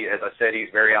because he, as I said, he's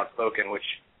very outspoken, which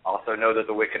I also know that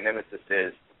the Wicked Nemesis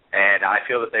is, and I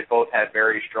feel that they both have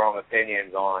very strong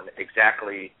opinions on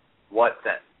exactly what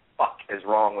the fuck is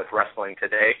wrong with wrestling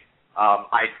today.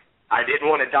 I didn't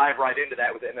want to dive right into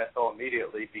that with MSL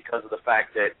immediately because of the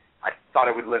fact that I thought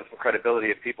it would lend some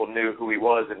credibility if people knew who he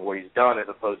was and what he's done as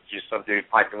opposed to just some dude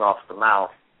piping off the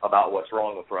mouth about what's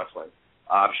wrong with wrestling.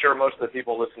 I'm sure most of the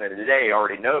people listening today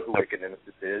already know who Wicked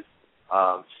Nemesis is.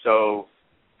 So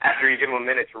after you give him a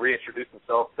minute to reintroduce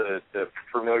himself, to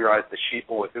familiarize the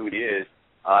sheeple with who he is,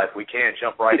 if we can,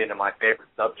 jump right into my favorite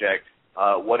subject,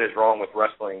 what is wrong with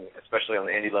wrestling, especially on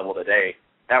the indie level today,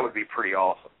 that would be pretty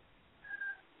awesome.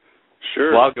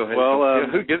 Sure. Well, I'll go ahead. Well,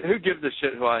 who gives a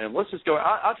shit who I am? Let's just go.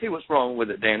 I'll tell you what's wrong with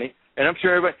it, Dany. And I'm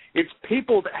sure everybody, it's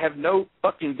people that have no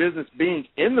fucking business being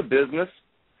in the business,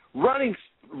 running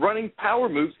power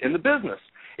moves in the business.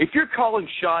 If you're calling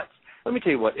shots, let me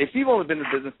tell you what, if you've only been in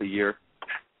the business a year,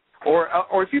 or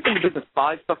if you've been in the business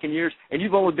 5 fucking years, and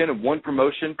you've only been in one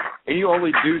promotion, and you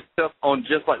only do stuff on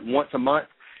just like once a month,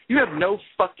 you have no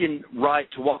fucking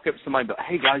right to walk up to somebody and go,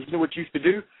 hey guys, you know what you should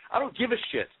do? I don't give a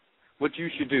shit what you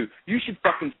should do. You should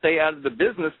fucking stay out of the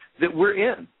business that we're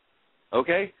in.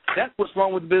 Okay? That's what's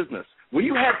wrong with the business. When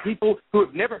you have people who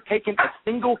have never taken a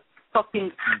single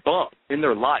fucking bump in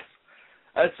their life,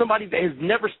 somebody that has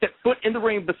never stepped foot in the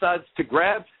ring besides to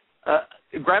grab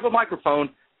a microphone,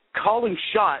 calling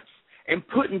shots, and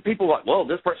putting people like, well,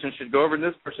 this person should go over and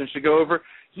this person should go over.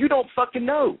 You don't fucking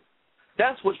know.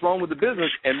 That's what's wrong with the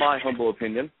business, in my humble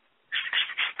opinion.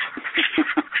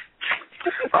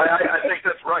 I think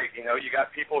that's right. You know, you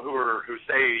got people who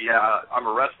say, yeah, I'm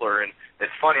a wrestler, and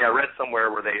it's funny. I read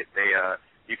somewhere where they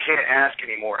you can't ask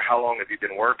anymore how long have you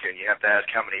been working. You have to ask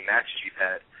how many matches you've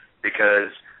had,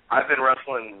 because I've been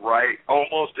wrestling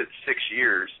almost at 6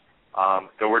 years.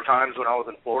 There were times when I was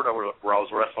in Florida where I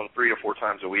was wrestling 3 to 4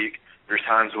 times a week. There's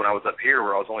times when I was up here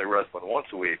where I was only wrestling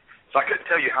once a week. So I couldn't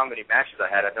tell you how many matches I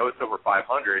had. I know it's over 500,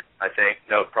 I think.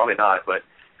 No, probably not. But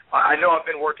I know I've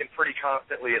been working pretty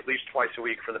constantly, at least twice a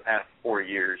week for the past 4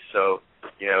 years. So,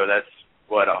 that's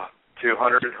what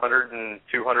 200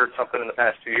 something in the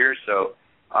past 2 years. So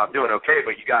I'm doing okay.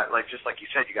 But you got just like you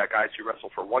said, you got guys who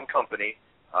wrestle for one company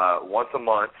once a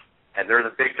month, and they're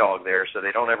the big dog there, so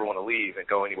they don't ever want to leave and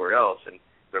go anywhere else. And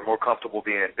they're more comfortable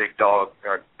being a big dog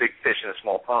or big fish in a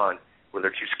small pond, where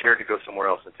they're too scared to go somewhere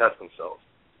else and test themselves.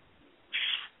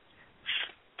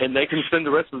 And they can spend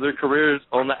the rest of their careers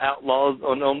on the Outlaws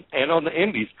and on the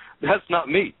Indies. That's not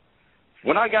me.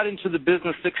 When I got into the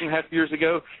business 6.5 years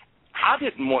ago, I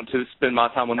didn't want to spend my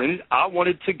time on the Indies. I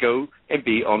wanted to go and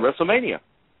be on WrestleMania.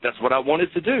 That's what I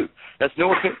wanted to do. That's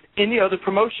no offense to any other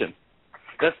promotion.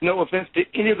 That's no offense to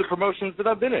any of the promotions that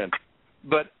I've been in.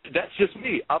 But that's just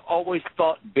me. I've always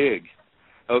thought big,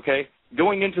 okay?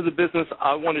 Going into the business,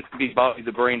 I wanted to be Bobby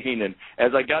the Brain Heenan.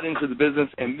 As I got into the business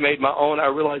and made my own, I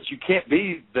realized you can't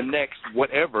be the next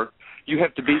whatever. You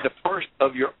have to be the first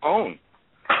of your own.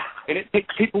 And it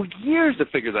takes people years to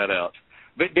figure that out.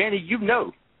 But, Dany,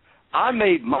 I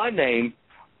made my name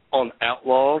on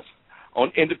Outlaws,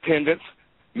 on independents,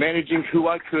 managing who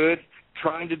I could,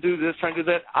 trying to do this, trying to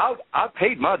do that. I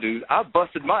paid my dues. I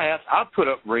busted my ass. I put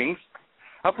up rings.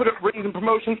 I put up rings and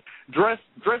promotions, dressed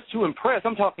to impress.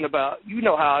 I'm talking about,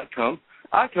 how I come.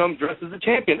 I come dressed as a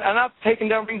champion, and I've taken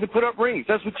down rings and put up rings.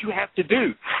 That's what you have to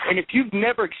do. And if you've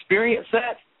never experienced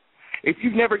that,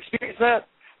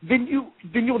 then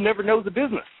you'll never know the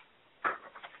business.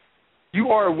 You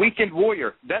are a weekend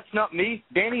warrior. That's not me.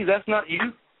 Dany, that's not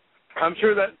you. I'm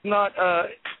sure that's not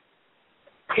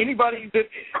anybody that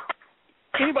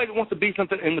wants to be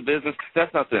something in the business,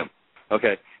 that's not them.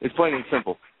 Okay? It's plain and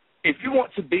simple. If you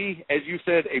want to be, as you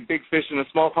said, a big fish in a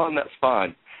small pond, that's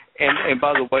fine. And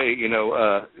by the way,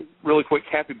 really quick,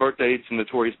 happy birthday to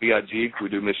Notorious B.I.G. We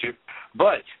do miss you.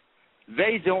 But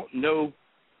they don't know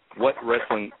what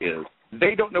wrestling is.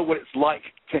 They don't know what it's like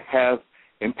to have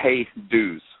and pay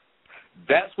dues.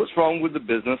 That's what's wrong with the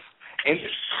business and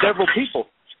several people.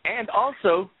 And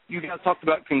also, you guys talked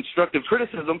about constructive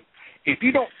criticism. If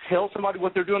you don't tell somebody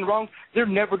what they're doing wrong, they're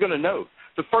never going to know.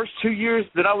 The first 2 years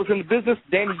that I was in the business,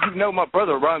 Dany, my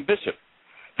brother, Ryan Bishop.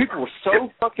 People were so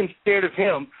fucking scared of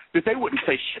him that they wouldn't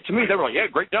say shit to me. They were like, yeah,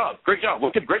 great job,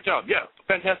 Wicked, great job, yeah,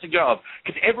 fantastic job.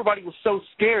 Because everybody was so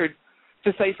scared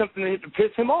to say something that would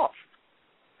piss him off.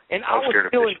 And I was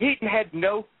feeling heat and had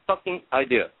no fucking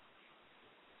idea.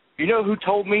 You know who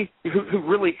told me, who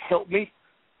really helped me?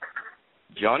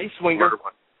 Johnny Swinger,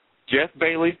 Jeff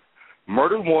Bailey,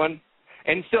 Murder One,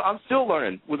 and I'm still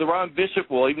learning with the Ryan Bishop.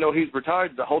 Well, even though he's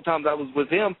retired, the whole time that I was with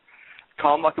him,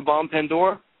 Calm Like a Bomb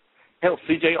Pandora, hell,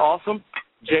 CJ Awesome,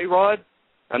 J-Rod.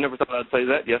 I never thought I'd say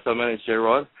that. Yes, I managed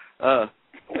J-Rod.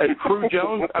 Crew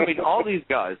Jones. I mean, all these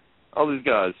guys. Oh,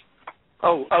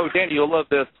 Dany, you'll love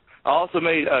this. I also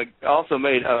made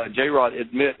J-Rod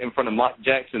admit in front of Mike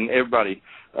Jackson, everybody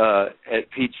at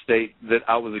Peach State, that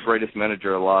I was the greatest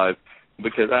manager alive,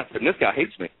 because I said, this guy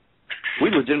hates me. We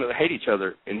legitimately hate each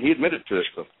other, and he admitted to it,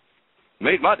 so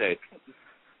made my day.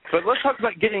 But let's talk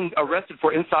about getting arrested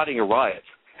for inciting a riot.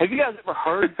 Have you guys ever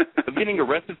heard of getting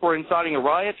arrested for inciting a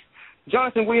riot?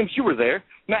 Jonathan Williams, you were there.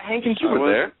 Matt Hankins, you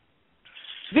were there.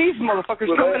 These motherfuckers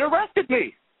come and arrested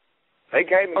me. They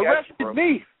came and arrested got you,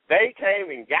 me. They came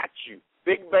and got you.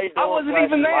 Big Bay I wasn't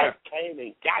even there. Came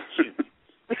and got you.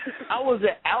 I was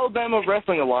at Alabama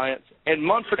Wrestling Alliance in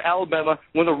Munford, Alabama,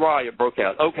 when the riot broke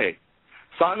out. Okay,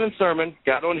 Simon Sermon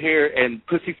got on here and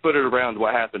pussyfooted around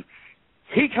what happened.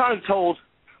 He kind of told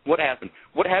what happened.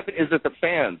 What happened is that the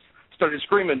fans started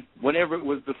screaming whenever it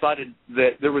was decided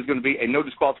that there was going to be a no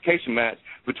disqualification match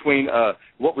between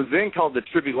what was then called the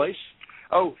Tribulation.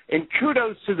 Oh, and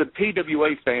kudos to the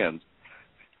PWA fans.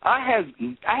 I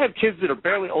have kids that are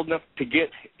barely old enough to get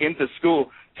into school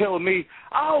telling me,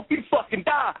 I hope you fucking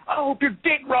die. I hope your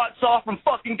dick rots off from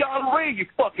fucking gonorrhea, you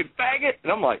fucking faggot.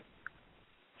 And I'm like,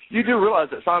 you do realize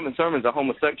that Simon Sermon's a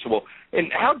homosexual.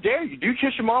 And how dare you? Do you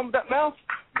kiss your mom with that mouth?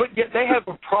 But yet they have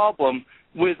a problem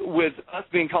with us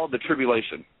being called the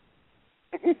Tribulation.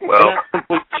 Well, and that's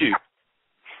complete shit.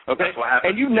 Okay? That's what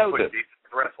happens. And you know this.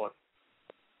 Wrestling.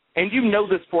 And you know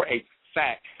this for a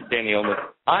fact, Dany Olin.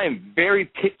 I am very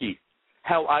picky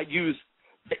how I use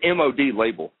the MOD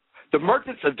label. The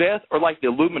Merchants of Death are like the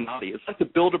Illuminati. It's like the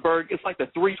Bilderberg. It's like the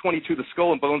 322, the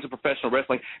skull and bones of professional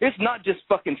wrestling. It's not just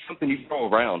fucking something you throw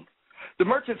around. The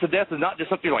Merchants of Death is not just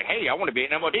something you're like, hey, I want to be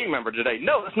an MOD member today.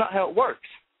 No, that's not how it works.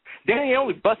 Dany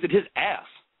only busted his ass.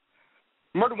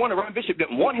 Murder One and Ryan Bishop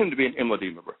didn't want him to be an MOD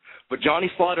member. But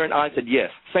Johnny Slaughter and I said yes.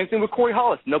 Same thing with Corey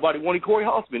Hollis. Nobody wanted Corey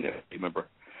Hollis to be an MOD member.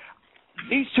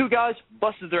 These two guys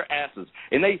busted their asses,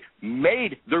 and they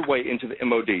made their way into the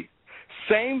MOD.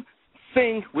 Same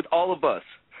thing with all of us.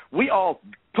 We all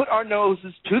put our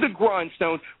noses to the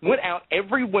grindstone, went out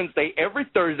every Wednesday, every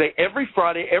Thursday, every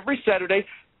Friday, every Saturday.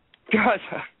 God,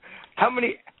 how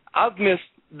many? I've missed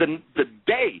the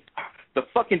day, the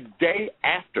fucking day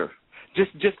after.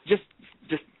 Just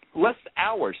less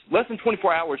than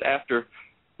 24 hours after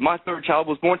my third child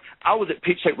was born, I was at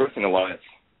Peak Shape Wrestling Alliance.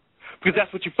 Because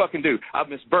that's what you fucking do. I've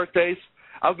missed birthdays.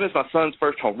 I've missed my son's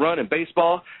first home run in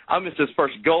baseball. I missed his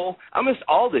first goal. I missed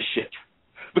all this shit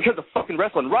because of fucking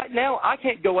wrestling. Right now, I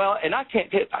can't go out and I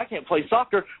can't play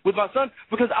soccer with my son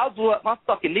because I blew up my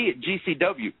fucking knee at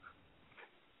GCW,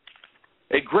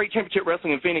 a great championship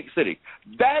wrestling in Phoenix City.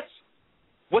 That's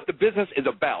what the business is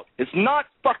about. It's not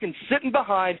fucking sitting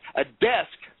behind a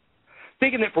desk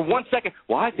thinking that for 1 second,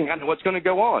 well, I think I know what's going to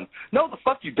go on. No, the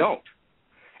fuck you don't.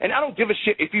 And I don't give a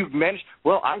shit if you've managed.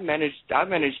 Well, I managed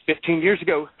 15 years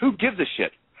ago. Who gives a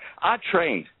shit? I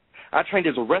trained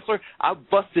as a wrestler. I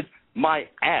busted my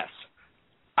ass.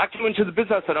 I came into the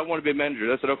business. I said, I want to be a manager.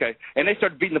 They said, okay. And they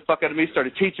started beating the fuck out of me,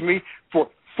 started teaching me. For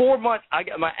 4 months, I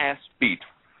got my ass beat.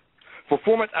 For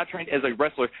 4 months, I trained as a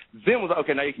wrestler. Then was like,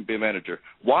 okay, now you can be a manager.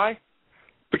 Why?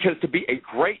 Because to be a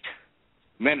great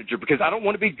manager, because I don't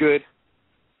want to be good.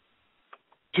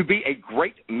 To be a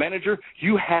great manager,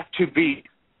 you have to be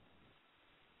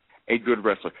a good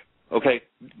wrestler. Okay?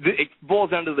 It boils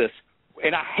down to this.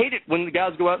 And I hate it when the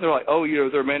guys go out and they're like, oh,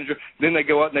 they're a manager. Then they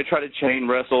go out and they try to chain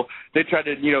wrestle. They try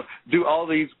to, do all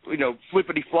these,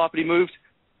 flippity-floppity moves.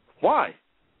 Why?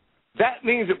 That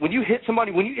means that when you hit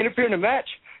somebody, when you interfere in a match,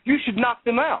 you should knock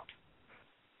them out.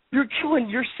 You're killing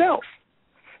yourself.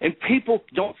 And people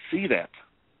don't see that.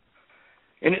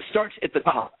 And it starts at the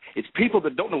top. It's people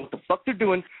that don't know what the fuck they're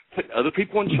doing, putting other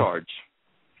people in charge.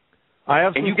 I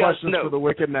have some questions for the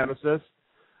Wicked Nemesis.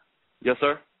 Yes,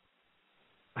 sir.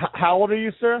 How old are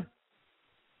you, sir?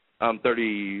 I'm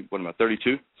 30. What am I?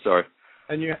 32. Sorry.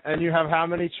 And you have how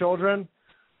many children?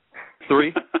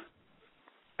 3.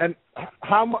 And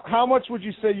how much would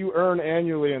you say you earn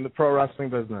annually in the pro wrestling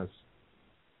business?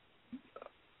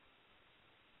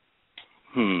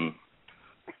 I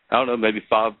don't know, maybe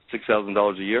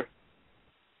 $5,000-$6,000 a year.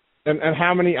 And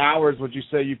how many hours would you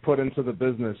say you put into the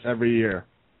business every year?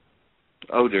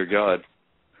 Oh dear God.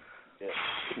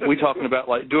 Yeah. We talking about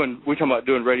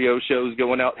doing radio shows,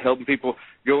 going out helping people,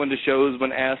 going to shows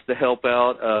when asked to help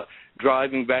out,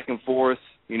 driving back and forth.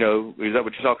 Is that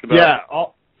what you're talking about?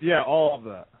 All of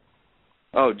that.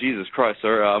 Oh Jesus Christ,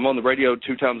 sir! I'm on the radio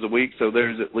 2 times a week, so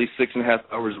there's at least 6.5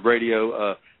 hours of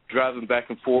radio. Driving back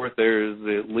and forth, there's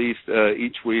at least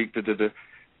each week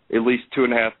at least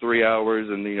 2.5, 3 hours,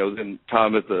 and then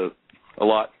time is a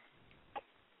lot.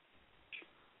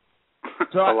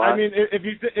 So I mean,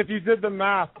 if you did the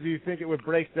math, do you think it would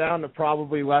break down to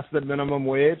probably less than minimum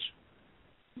wage?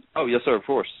 Oh yes, sir. Of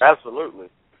course. Absolutely.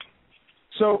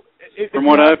 So from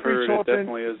what I've heard, it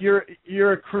definitely is.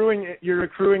 You're accruing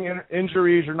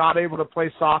injuries. You're not able to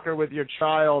play soccer with your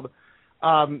child.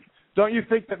 Don't you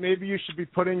think that maybe you should be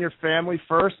putting your family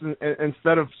first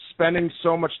instead of spending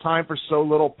so much time for so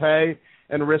little pay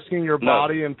and risking your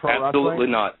body in pro wrestling?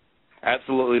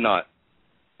 Absolutely not.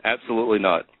 Absolutely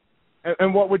not.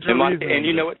 And what would your reason be?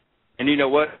 And you know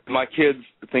what? My kids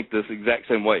think this exact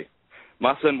same way.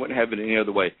 My son wouldn't have it any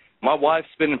other way. My wife's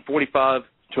spending 45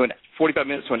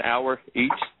 minutes to an hour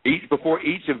each before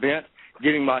each event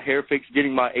getting my hair fixed,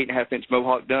 getting my 8.5-inch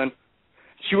mohawk done.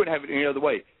 She wouldn't have it any other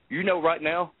way. Right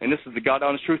now, and this is the God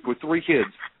honest truth, with 3 kids,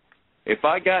 if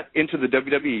I got into the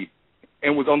WWE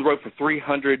and was on the road for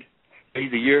 300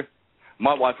 days a year,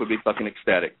 my wife would be fucking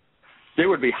ecstatic. There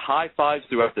would be high fives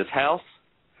throughout this house.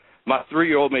 My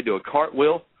 3-year-old may do a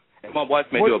cartwheel, and my wife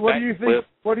may do a backflip.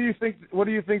 What do you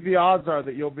think the odds are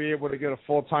that you'll be able to get a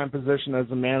full-time position as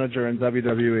a manager in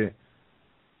WWE?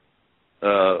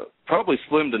 Probably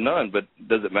slim to none, but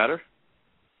does it matter?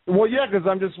 Well, yeah, because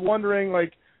I'm just wondering,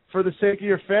 for the sake of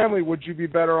your family, would you be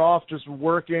better off just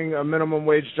working a minimum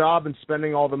wage job and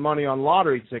spending all the money on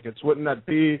lottery tickets? Wouldn't that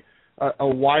be a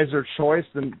wiser choice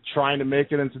than trying to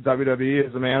make it into WWE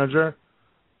as a manager?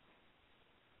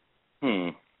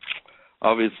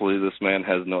 Obviously, this man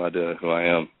has no idea who I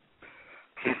am,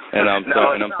 and I'm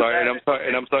sorry.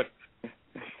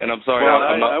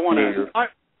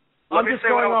 I'm just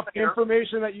going off the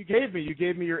information that you gave me. You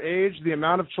gave me your age, the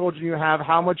amount of children you have,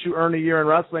 how much you earn a year in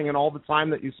wrestling, and all the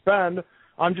time that you spend.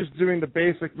 I'm just doing the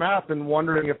basic math and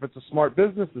wondering if it's a smart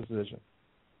business decision.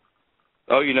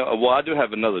 Oh, well, I do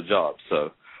have another job,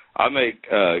 so I make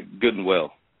good and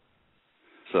well.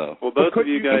 So both of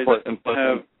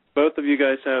you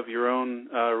guys have your own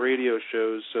radio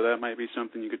shows, so that might be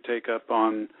something you could take up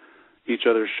on each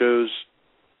other's shows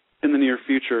in the near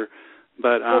future.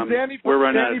 But we're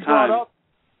running out of time.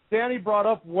 Dany brought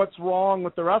up what's wrong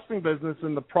with the wrestling business,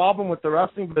 and the problem with the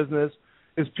wrestling business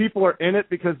is people are in it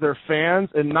because they're fans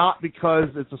and not because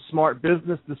it's a smart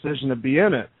business decision to be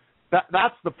in it.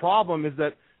 That's the problem, is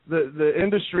that the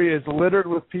industry is littered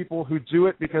with people who do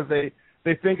it because they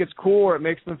think it's cool or it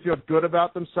makes them feel good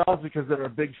about themselves because they're a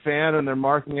big fan and they're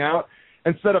marking out,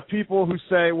 instead of people who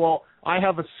say, well, I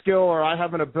have a skill or I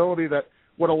have an ability that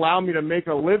would allow me to make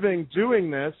a living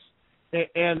doing this,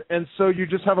 and so you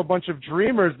just have a bunch of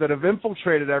dreamers that have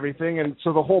infiltrated everything, and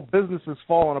so the whole business is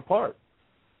falling apart.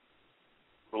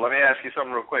 Well, let me ask you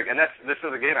something real quick, and this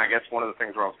is, again, I guess one of the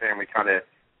things where I'm saying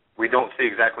we don't see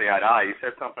exactly eye to eye. You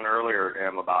said something earlier,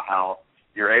 Em, about how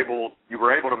you were able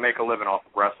to make a living off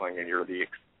of wrestling, and you're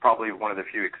probably one of the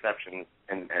few exceptions,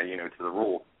 to the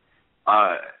rule.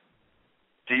 I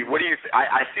see what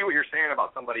you're saying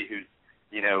about somebody who's,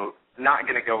 not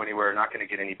going to go anywhere, not going to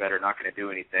get any better, not going to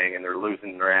do anything, and they're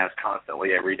losing their ass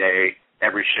constantly every day,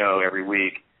 every show, every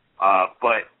week.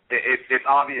 But it's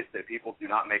obvious that people do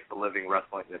not make the living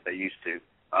wrestling that they used to.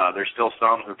 There's still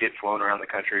some who get flown around the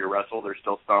country to wrestle. There's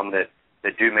still some that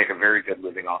do make a very good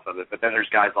living off of it. But then there's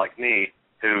guys like me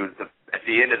who, at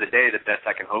the end of the day, the best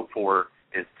I can hope for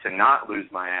is to not lose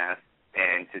my ass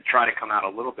and to try to come out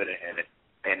a little bit ahead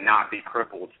and not be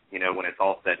crippled, when it's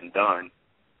all said and done.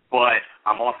 But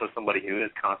I'm also somebody who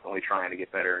is constantly trying to get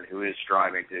better and who is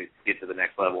striving to get to the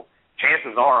next level.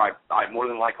 Chances are I more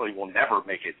than likely will never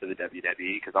make it to the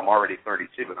WWE because I'm already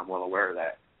 32 and I'm well aware of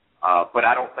that. But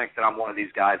I don't think that I'm one of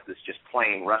these guys that's just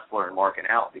playing wrestler and marking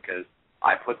out, because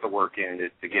I put the work in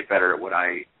to get better at what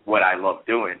I love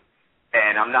doing.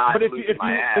 And I'm not losing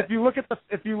my ass. If you look at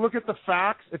the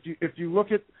facts, if you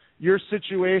look at your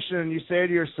situation and you say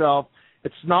to yourself,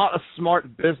 it's not a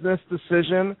smart business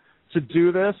decision to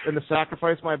do this and to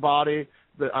sacrifice my body,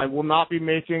 that I will not be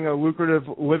making a lucrative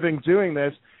living doing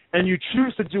this, and you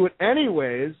choose to do it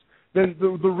anyways, then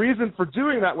the reason for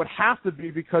doing that would have to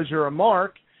be because you're a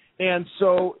mark. And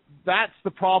so that's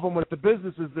the problem with the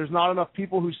business, is there's not enough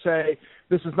people who say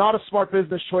this is not a smart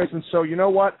business choice, and so you know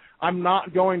what, I'm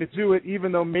not going to do it,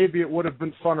 even though maybe it would have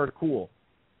been fun or cool.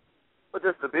 But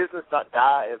does the business not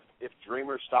die if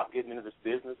dreamers stop getting into this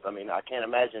business? I mean, I can't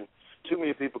imagine too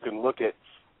many people can look at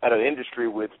an industry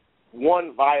with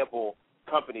one viable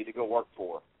company to go work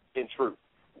for, in truth,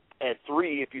 and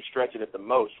three, if you stretch it at the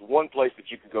most, one place that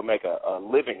you could go make a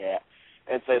living at,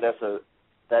 and say that's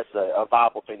a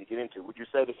viable thing to get into. Would you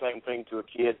say the same thing to a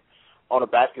kid on a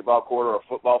basketball court or a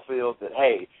football field, that,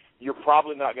 hey, you're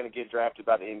probably not going to get drafted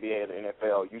by the NBA or the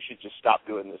NFL, you should just stop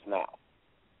doing this now?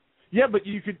 Yeah, but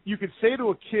you could say to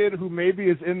a kid who maybe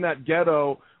is in that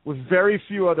ghetto with very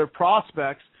few other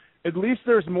prospects, at least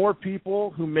there's more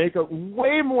people who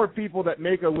way more people that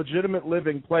make a legitimate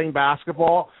living playing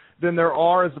basketball than there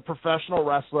are as a professional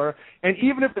wrestler. And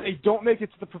even if they don't make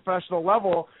it to the professional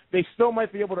level, they still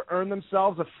might be able to earn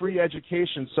themselves a free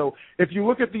education. So if you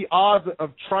look at the odds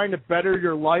of trying to better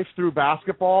your life through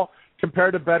basketball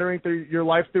compared to bettering your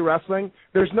life through wrestling,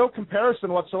 there's no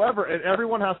comparison whatsoever. And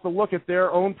everyone has to look at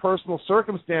their own personal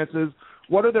circumstances.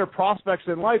 What are their prospects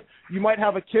in life? You might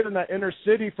have a kid in that inner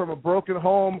city from a broken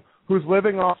home who's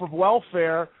living off of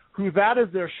welfare, who that is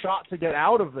their shot to get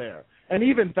out of there. And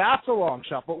even that's a long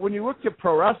shot. But when you look at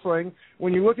pro wrestling,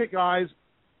 when you look at guys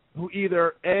who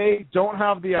either, A, don't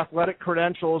have the athletic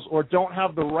credentials or don't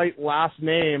have the right last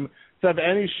name to have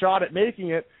any shot at making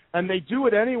it, and they do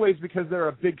it anyways because they're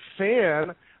a big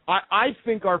fan, I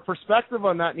think our perspective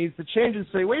on that needs to change and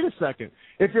say, wait a second,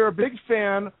 if you're a big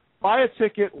fan, buy a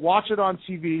ticket, watch it on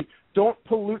TV, don't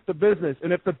pollute the business.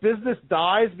 And if the business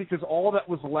dies because all that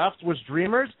was left was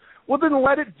dreamers, well, then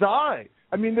let it die.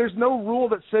 I mean, there's no rule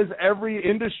that says every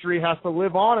industry has to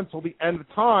live on until the end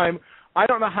of time. I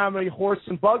don't know how many horse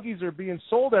and buggies are being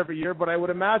sold every year, but I would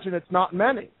imagine it's not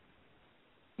many.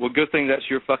 Well, good thing that's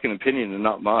your fucking opinion and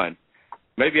not mine.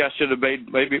 Maybe I should have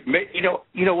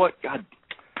you know what? God,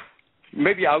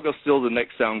 maybe I'll go steal the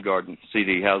next Soundgarden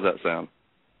CD. How's that sound?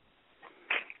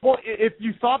 Well, if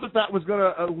you thought that was going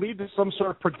to lead to some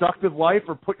sort of productive life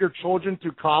or put your children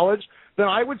through college, then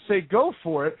I would say go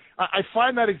for it. I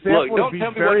find that example to be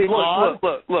very odd.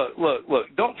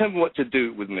 Look. Don't tell me what to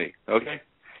do with me, okay?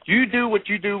 You do what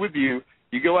you do with you.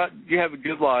 You go out, you have a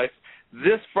good life.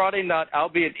 This Friday night, I'll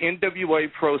be at NWA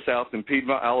Pro South in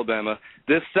Piedmont, Alabama.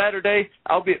 This Saturday,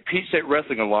 I'll be at Peach State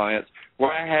Wrestling Alliance,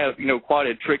 where I have, quite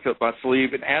a trick up my sleeve,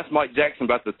 and ask Mike Jackson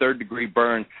about the third-degree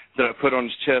burn that I put on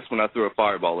his chest when I threw a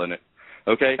fireball in it.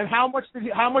 Okay? And how much did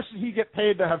he get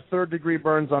paid to have third-degree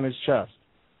burns on his chest?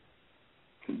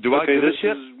 Do I give a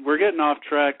shit? We're getting off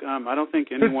track. I don't think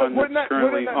anyone that's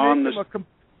currently on this.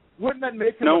 Wouldn't that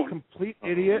make him a complete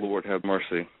idiot? Lord have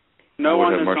mercy. No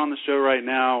one that's on the show right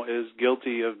now is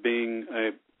guilty of being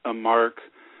a mark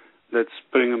that's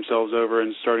putting themselves over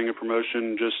and starting a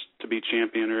promotion just to be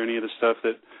champion or any of the stuff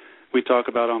that we talk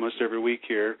about almost every week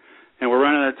here. And we're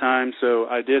running out of time, so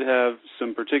I did have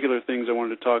some particular things I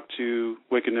wanted to talk to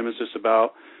Wicked Nemesis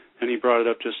about, and he brought it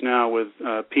up just now with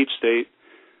Peach State.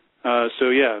 So,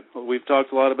 yeah, we've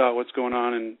talked a lot about what's going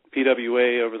on in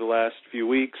PWA over the last few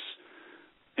weeks,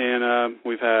 and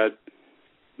we've had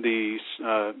the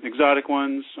exotic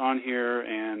ones on here.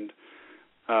 And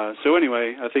so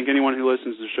anyway, I think anyone who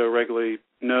listens to the show regularly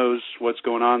knows what's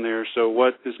going on there. So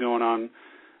what is going on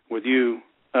with you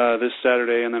this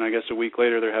Saturday, and then I guess a week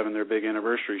later they're having their big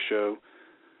anniversary show.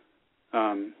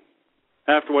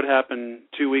 After what happened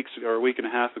 2 weeks ago, or a week and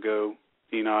a half ago,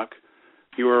 Enoch,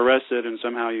 you were arrested and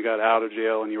somehow you got out of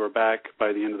jail and you were back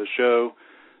by the end of the show,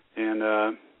 and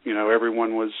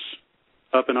everyone was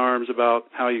up in arms about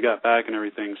how you got back and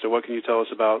everything. So what can you tell us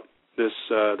about this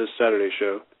Saturday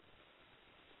show?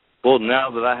 Well, now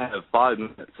that I have 5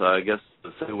 minutes, I guess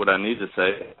to say what I need to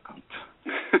say.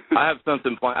 I have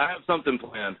something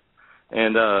planned,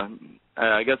 and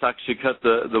I guess I should cut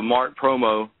the Mark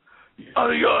promo.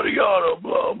 Yada yada yada,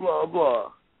 blah blah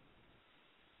blah.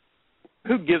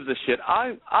 Who gives a shit?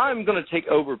 I'm going to take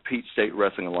over Peach State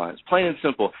Wrestling Alliance, plain and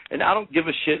simple. And I don't give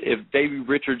a shit if Davey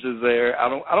Richards is there. I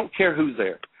don't care who's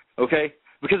there, okay?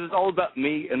 Because it's all about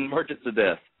me and the Merchants of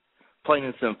Death, plain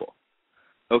and simple.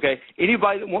 Okay?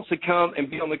 Anybody that wants to come and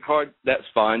be on the card, that's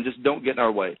fine. Just don't get in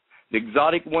our way. The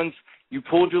exotic ones, you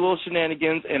pulled your little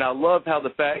shenanigans, and I love how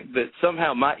the fact that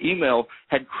somehow my email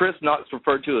had Chris Knox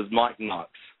referred to as Mike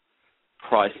Knox.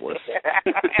 Priceless.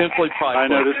 Simply priceless.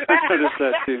 I noticed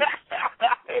that too.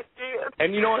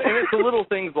 And you know, and it's the little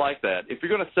things like that. If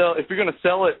you're gonna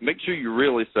sell it, make sure you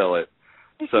really sell it.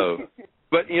 So,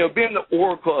 but being the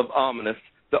Oracle of Ominous,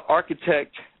 the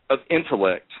architect of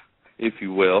intellect, if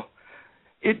you will,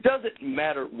 it doesn't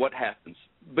matter what happens,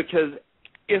 because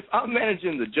if I'm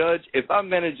managing the Judge, if I'm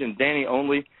managing Dany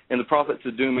Only and the Prophets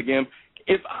of Doom again,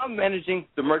 if I'm managing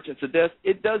the Merchants of Death,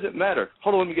 it doesn't matter.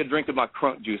 Hold on, let me get a drink of my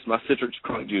crunk juice, my citrus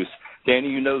crunk juice. Danny,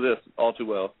 you know this all too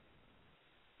well.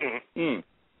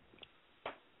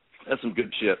 That's some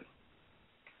good shit.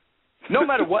 No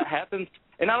matter what happens,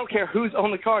 and I don't care who's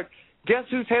on the card, guess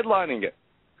who's headlining it?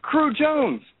 Crew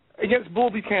Jones against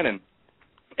Bull Buchanan.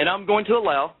 And I'm going to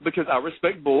allow, because I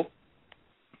respect Bull,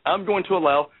 I'm going to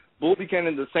allow Bull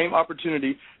Buchanan the same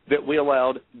opportunity that we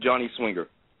allowed Johnny Swinger.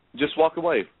 Just walk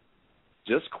away.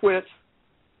 Just quit.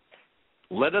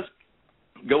 Let us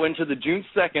go into the June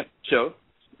 2nd show,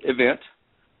 event,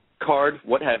 card,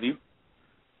 what have you,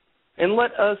 and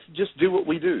let us just do what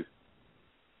we do.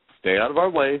 Stay out of our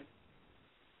way.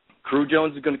 Crew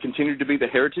Jones is going to continue to be the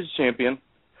Heritage Champion.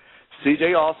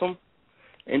 CJ Awesome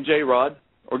and J-Rod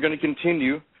are going to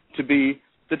continue to be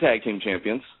the Tag Team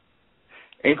Champions.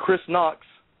 And Chris Knox,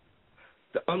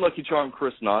 the unlucky charm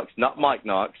Chris Knox, not Mike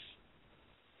Knox,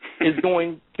 is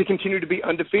going to continue to be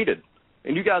undefeated.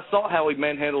 And you guys saw how he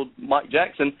manhandled Mike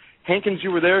Jackson. Hankins,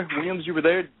 you were there. Williams, you were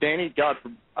there. Danny, God,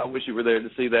 I wish you were there to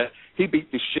see that. He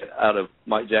beat the shit out of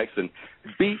Mike Jackson.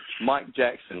 Beat Mike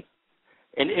Jackson.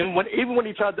 And even when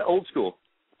he tried the old school,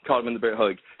 caught him in the bear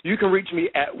hug. You can reach me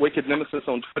at Wicked Nemesis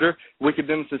on Twitter, Wicked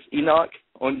Nemesis Enoch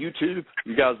on YouTube.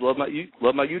 You guys love my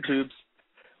YouTubes.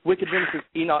 Wicked Nemesis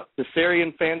Enoch, the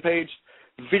Sarian fan page,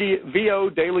 VO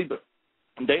Daily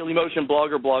Motion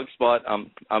Blogger, Blogspot.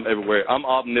 I'm everywhere. I'm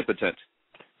omnipotent.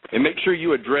 And make sure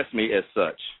you address me as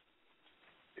such.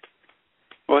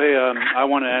 Well, hey, I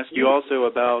want to ask you also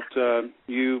about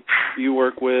you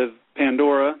work with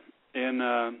Pandora in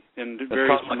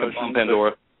various promotions. Like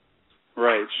Pandora.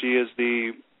 Right. She is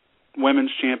the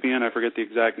women's champion. I forget the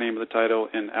exact name of the title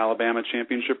in Alabama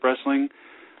Championship Wrestling.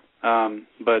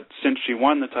 But since she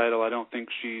won the title, I don't think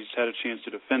she's had a chance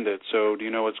to defend it. So do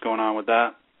you know what's going on with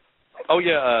that? Oh,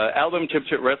 yeah. Alabama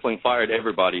Championship Wrestling fired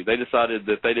everybody. They decided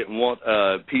that they didn't want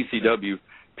PCW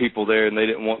people there, and they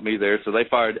didn't want me there. So they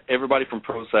fired everybody from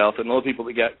Pro South. And the only people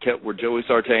that got kept were Joey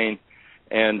Sartain.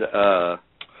 And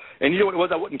you know what it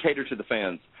was? I wouldn't cater to the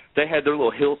fans. They had their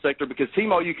little hill sector because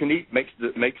Team All You Can Eat makes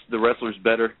the wrestlers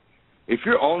better. If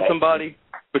you're on somebody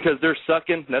because they're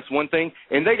sucking, that's one thing.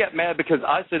 And they got mad because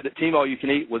I said that Team All You Can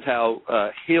Eat was how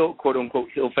heel, quote-unquote,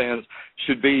 heel fans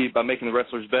should be by making the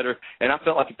wrestlers better. And I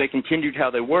felt like if they continued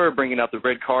how they were, bringing out the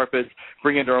red carpets,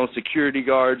 bringing their own security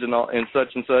guards and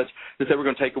such, that they were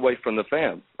going to take away from the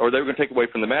fans, or they were going to take away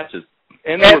from the matches.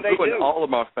 And they were putting all of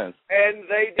my fans. And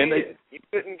they did. You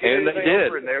couldn't get anything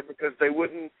over in there because they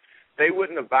wouldn't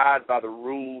abide by the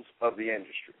rules of the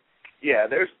industry. Yeah,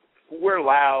 we're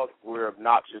loud, we're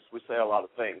obnoxious, we say a lot of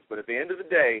things, but at the end of the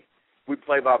day, we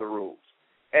play by the rules.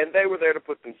 and they were there to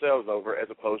put themselves over as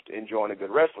opposed to enjoying a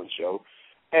good wrestling show.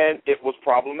 And it was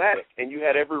problematic, and you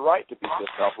had every right to be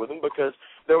pissed off with them because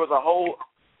there was a whole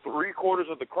 3/4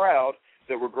 of the crowd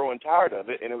that were growing tired of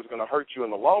it, and it was going to hurt you in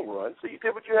the long run, so you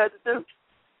did what you had to do.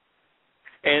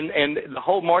 And the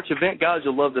whole March event, guys,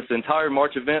 you'll love this entire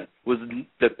March event, was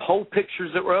the whole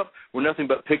pictures that were up were nothing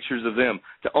but pictures of them.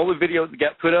 The only video that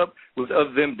got put up was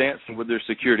of them dancing with their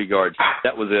security guards.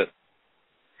 That was it.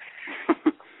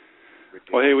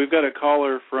 Well, hey, we've got a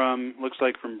caller looks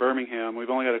like from Birmingham. We've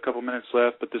only got a couple minutes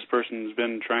left, but this person's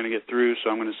been trying to get through, so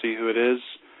I'm going to see who it is.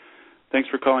 Thanks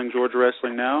for calling Georgia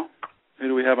Wrestling Now. Who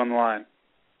do we have on the line?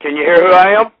 Can you hear who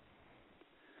I am?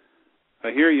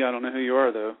 I hear you. I don't know who you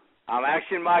are, though. I'm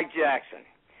Action Mike Jackson.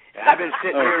 I've been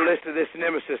sitting here listening to this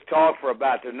Nemesis talk for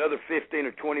about another 15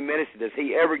 or 20 minutes. Does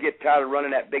he ever get tired of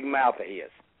running that big mouth of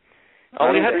his?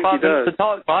 Only had 5 minutes to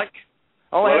talk, Mike.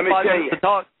 Only had 5 minutes to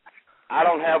talk. I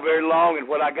don't have very long, and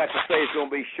what I got to say is going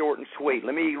to be short and sweet.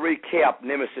 Let me recap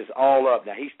Nemesis all up.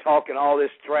 Now, he's talking all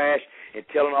this trash and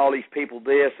telling all these people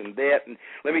this and that, and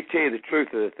let me tell you the truth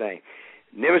of the thing.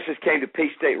 Nemesis came to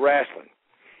Peach State Wrestling.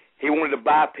 He wanted to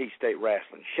buy Peach State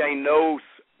Wrestling. Shane Knowles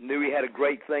knew he had a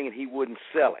great thing, and he wouldn't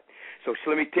sell it. So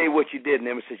let me tell you what you did,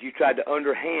 Nemesis. You tried to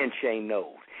underhand Shane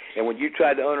Knowles, and when you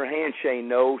tried to underhand Shane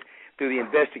Knowles through the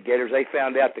investigators, they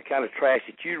found out the kind of trash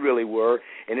that you really were,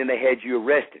 and then they had you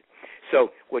arrested.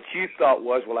 So what you thought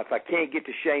was, well, if I can't get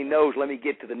to Shane Knowles, let me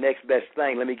get to the next best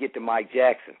thing. Let me get to Mike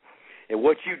Jackson. And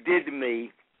what you did to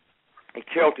me in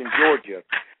Carrollton, Georgia,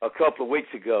 a couple of weeks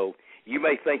ago, you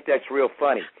may think that's real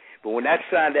funny. But when I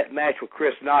signed that match with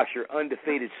Chris Knox, your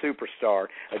undefeated superstar,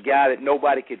 a guy that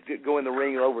nobody could go in the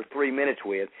ring over 3 minutes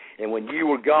with, and when you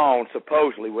were gone,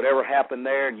 supposedly, whatever happened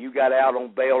there, and you got out on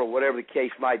bail or whatever the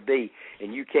case might be,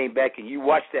 and you came back and you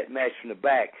watched that match from the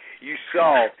back, you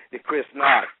saw that Chris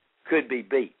Knox could be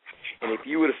beat. And if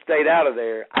you would have stayed out of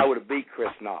there, I would have beat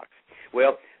Chris Knox.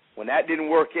 Well, when that didn't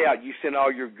work out, you sent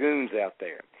all your goons out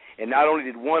there. And not only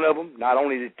did one of them, not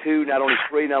only did two, not only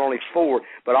three, not only four,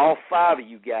 but all 5 of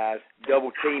you guys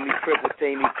double-team me,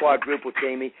 triple-team me,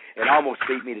 quadruple-team me, and almost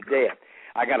beat me to death.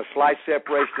 I got a slight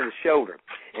separation of the shoulder.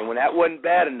 And when that wasn't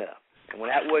bad enough, and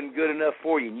when that wasn't good enough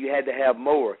for you, and you had to have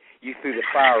more, you threw the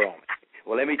fire on me.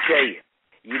 Well, let me tell you,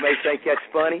 you may think that's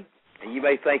funny, and you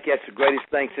may think that's the greatest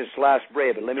thing since sliced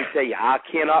bread, but let me tell you, I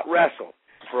cannot wrestle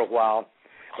for a while,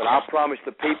 but I promise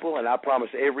the people and I promise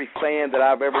every fan that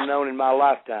I've ever known in my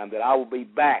lifetime that I will be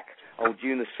back on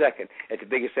June the 2nd at the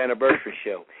biggest anniversary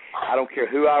show. I don't care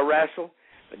who I wrestle,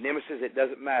 but Nemesis, it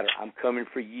doesn't matter. I'm coming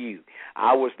for you.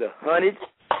 I was the hunted,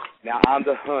 now I'm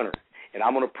the hunter, and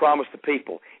I'm going to promise the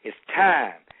people it's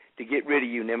time to get rid of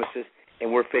you, Nemesis,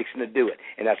 and we're fixing to do it,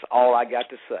 and that's all I got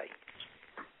to say.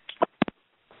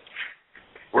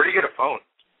 Where do you get a phone?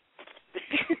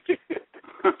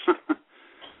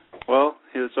 Well,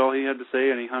 that's all he had to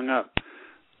say, and he hung up.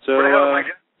 So, where the hell am I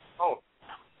getting a phone?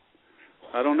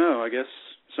 I don't know. I guess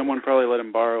someone probably let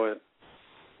him borrow it.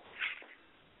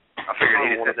 I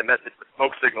figured he sent a message with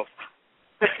smoke signals.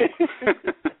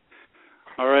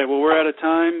 All right. Well, we're out of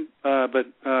time,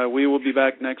 but we will be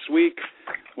back next week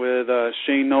with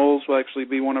Shane Knowles will actually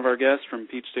be one of our guests from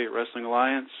Peach State Wrestling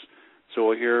Alliance. So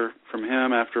we'll hear from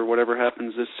him after whatever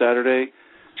happens this Saturday.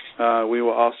 We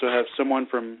will also have someone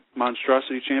from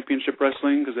Monstrosity Championship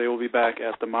Wrestling because they will be back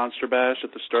at the Monster Bash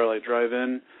at the Starlight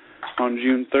Drive-In on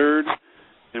June 3rd.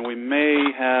 And we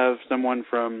may have someone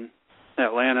from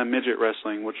Atlanta Midget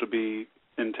Wrestling, which will be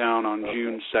in town on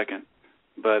June 2nd.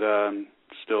 But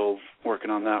still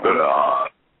working on that one.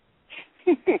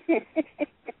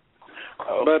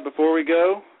 But before we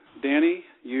go, Danny,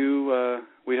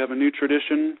 we have a new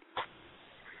tradition.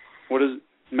 What is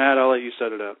Matt? I'll let you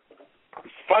set it up.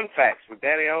 Fun facts with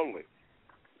Danny only.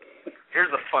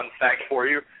 Here's a fun fact for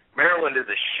you. Maryland is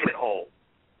a shithole.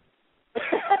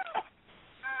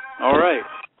 All right.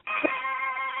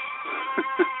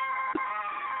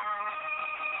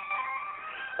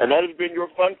 And that has been your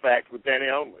fun fact with Danny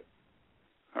only.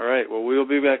 All right. Well, we will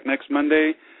be back next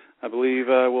Monday. I believe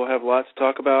we'll have lots to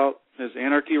talk about. Is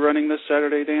Anarchy running this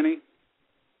Saturday, Danny?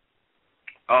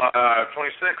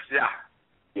 26, yeah.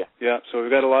 Yeah, so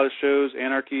we've got a lot of shows.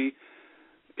 Anarchy,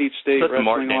 Peach State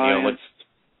Wrestling Alliance.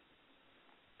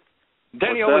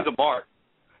 Danny only's a mark.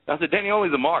 I said Danny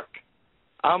only's a mark.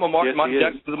 I'm a mark. Yes, Mike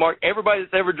Jackson's a mark. Everybody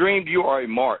that's ever dreamed, you are a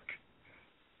mark.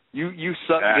 You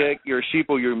suck dick. You're a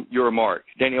sheeple. You're a mark.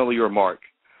 Danny only, you're a mark.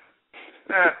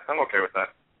 I'm okay with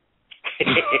that.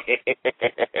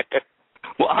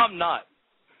 Well, I'm not.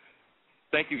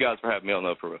 Thank you guys for having me on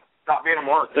the for. Stop being a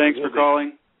mark. Thanks for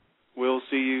calling. We'll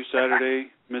see you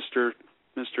Saturday, Mr.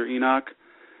 Enoch.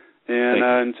 And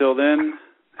until then,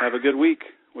 have a good week.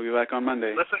 We'll be back on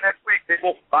Monday. Listen next week,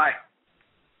 people. Bye.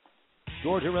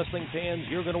 Georgia wrestling fans,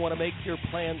 you're going to want to make your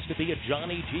plans to be at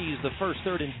Johnny G's the first,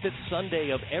 third, and fifth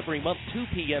Sunday of every month, 2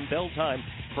 p.m. bell time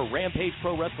for Rampage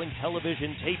Pro Wrestling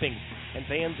television tapings. And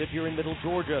fans, if you're in Middle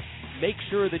Georgia, make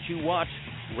sure that you watch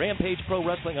Rampage Pro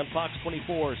Wrestling on Fox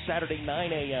 24, Saturday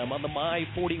 9 a.m. on the My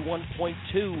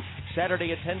 41.2,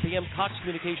 Saturday at 10 p.m. Cox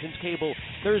Communications Cable,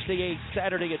 Thursday 8,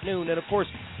 Saturday at noon, and of course,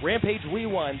 Rampage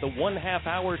Rewind, the 1/2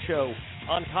 hour show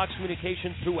on Cox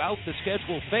Communications throughout the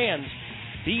schedule. Fans,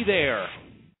 be there.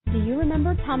 Do you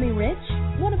remember Tommy Rich?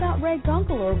 What about Ray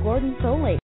Gunkel or Gordon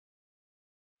Soley?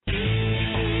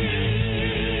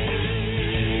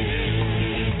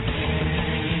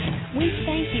 We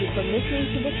thank you for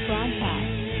listening to this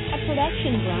broadcast, a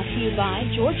production brought to you by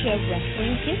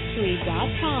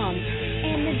GeorgiaWrestlingHistory.com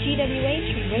and the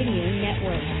GWH Radio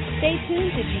Network. Stay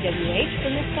tuned to GWH for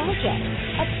nostalgia,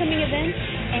 upcoming events,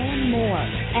 and more.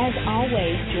 As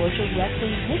always,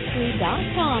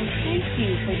 GeorgiaWrestlingHistory.com thanks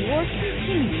you for your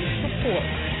continued support.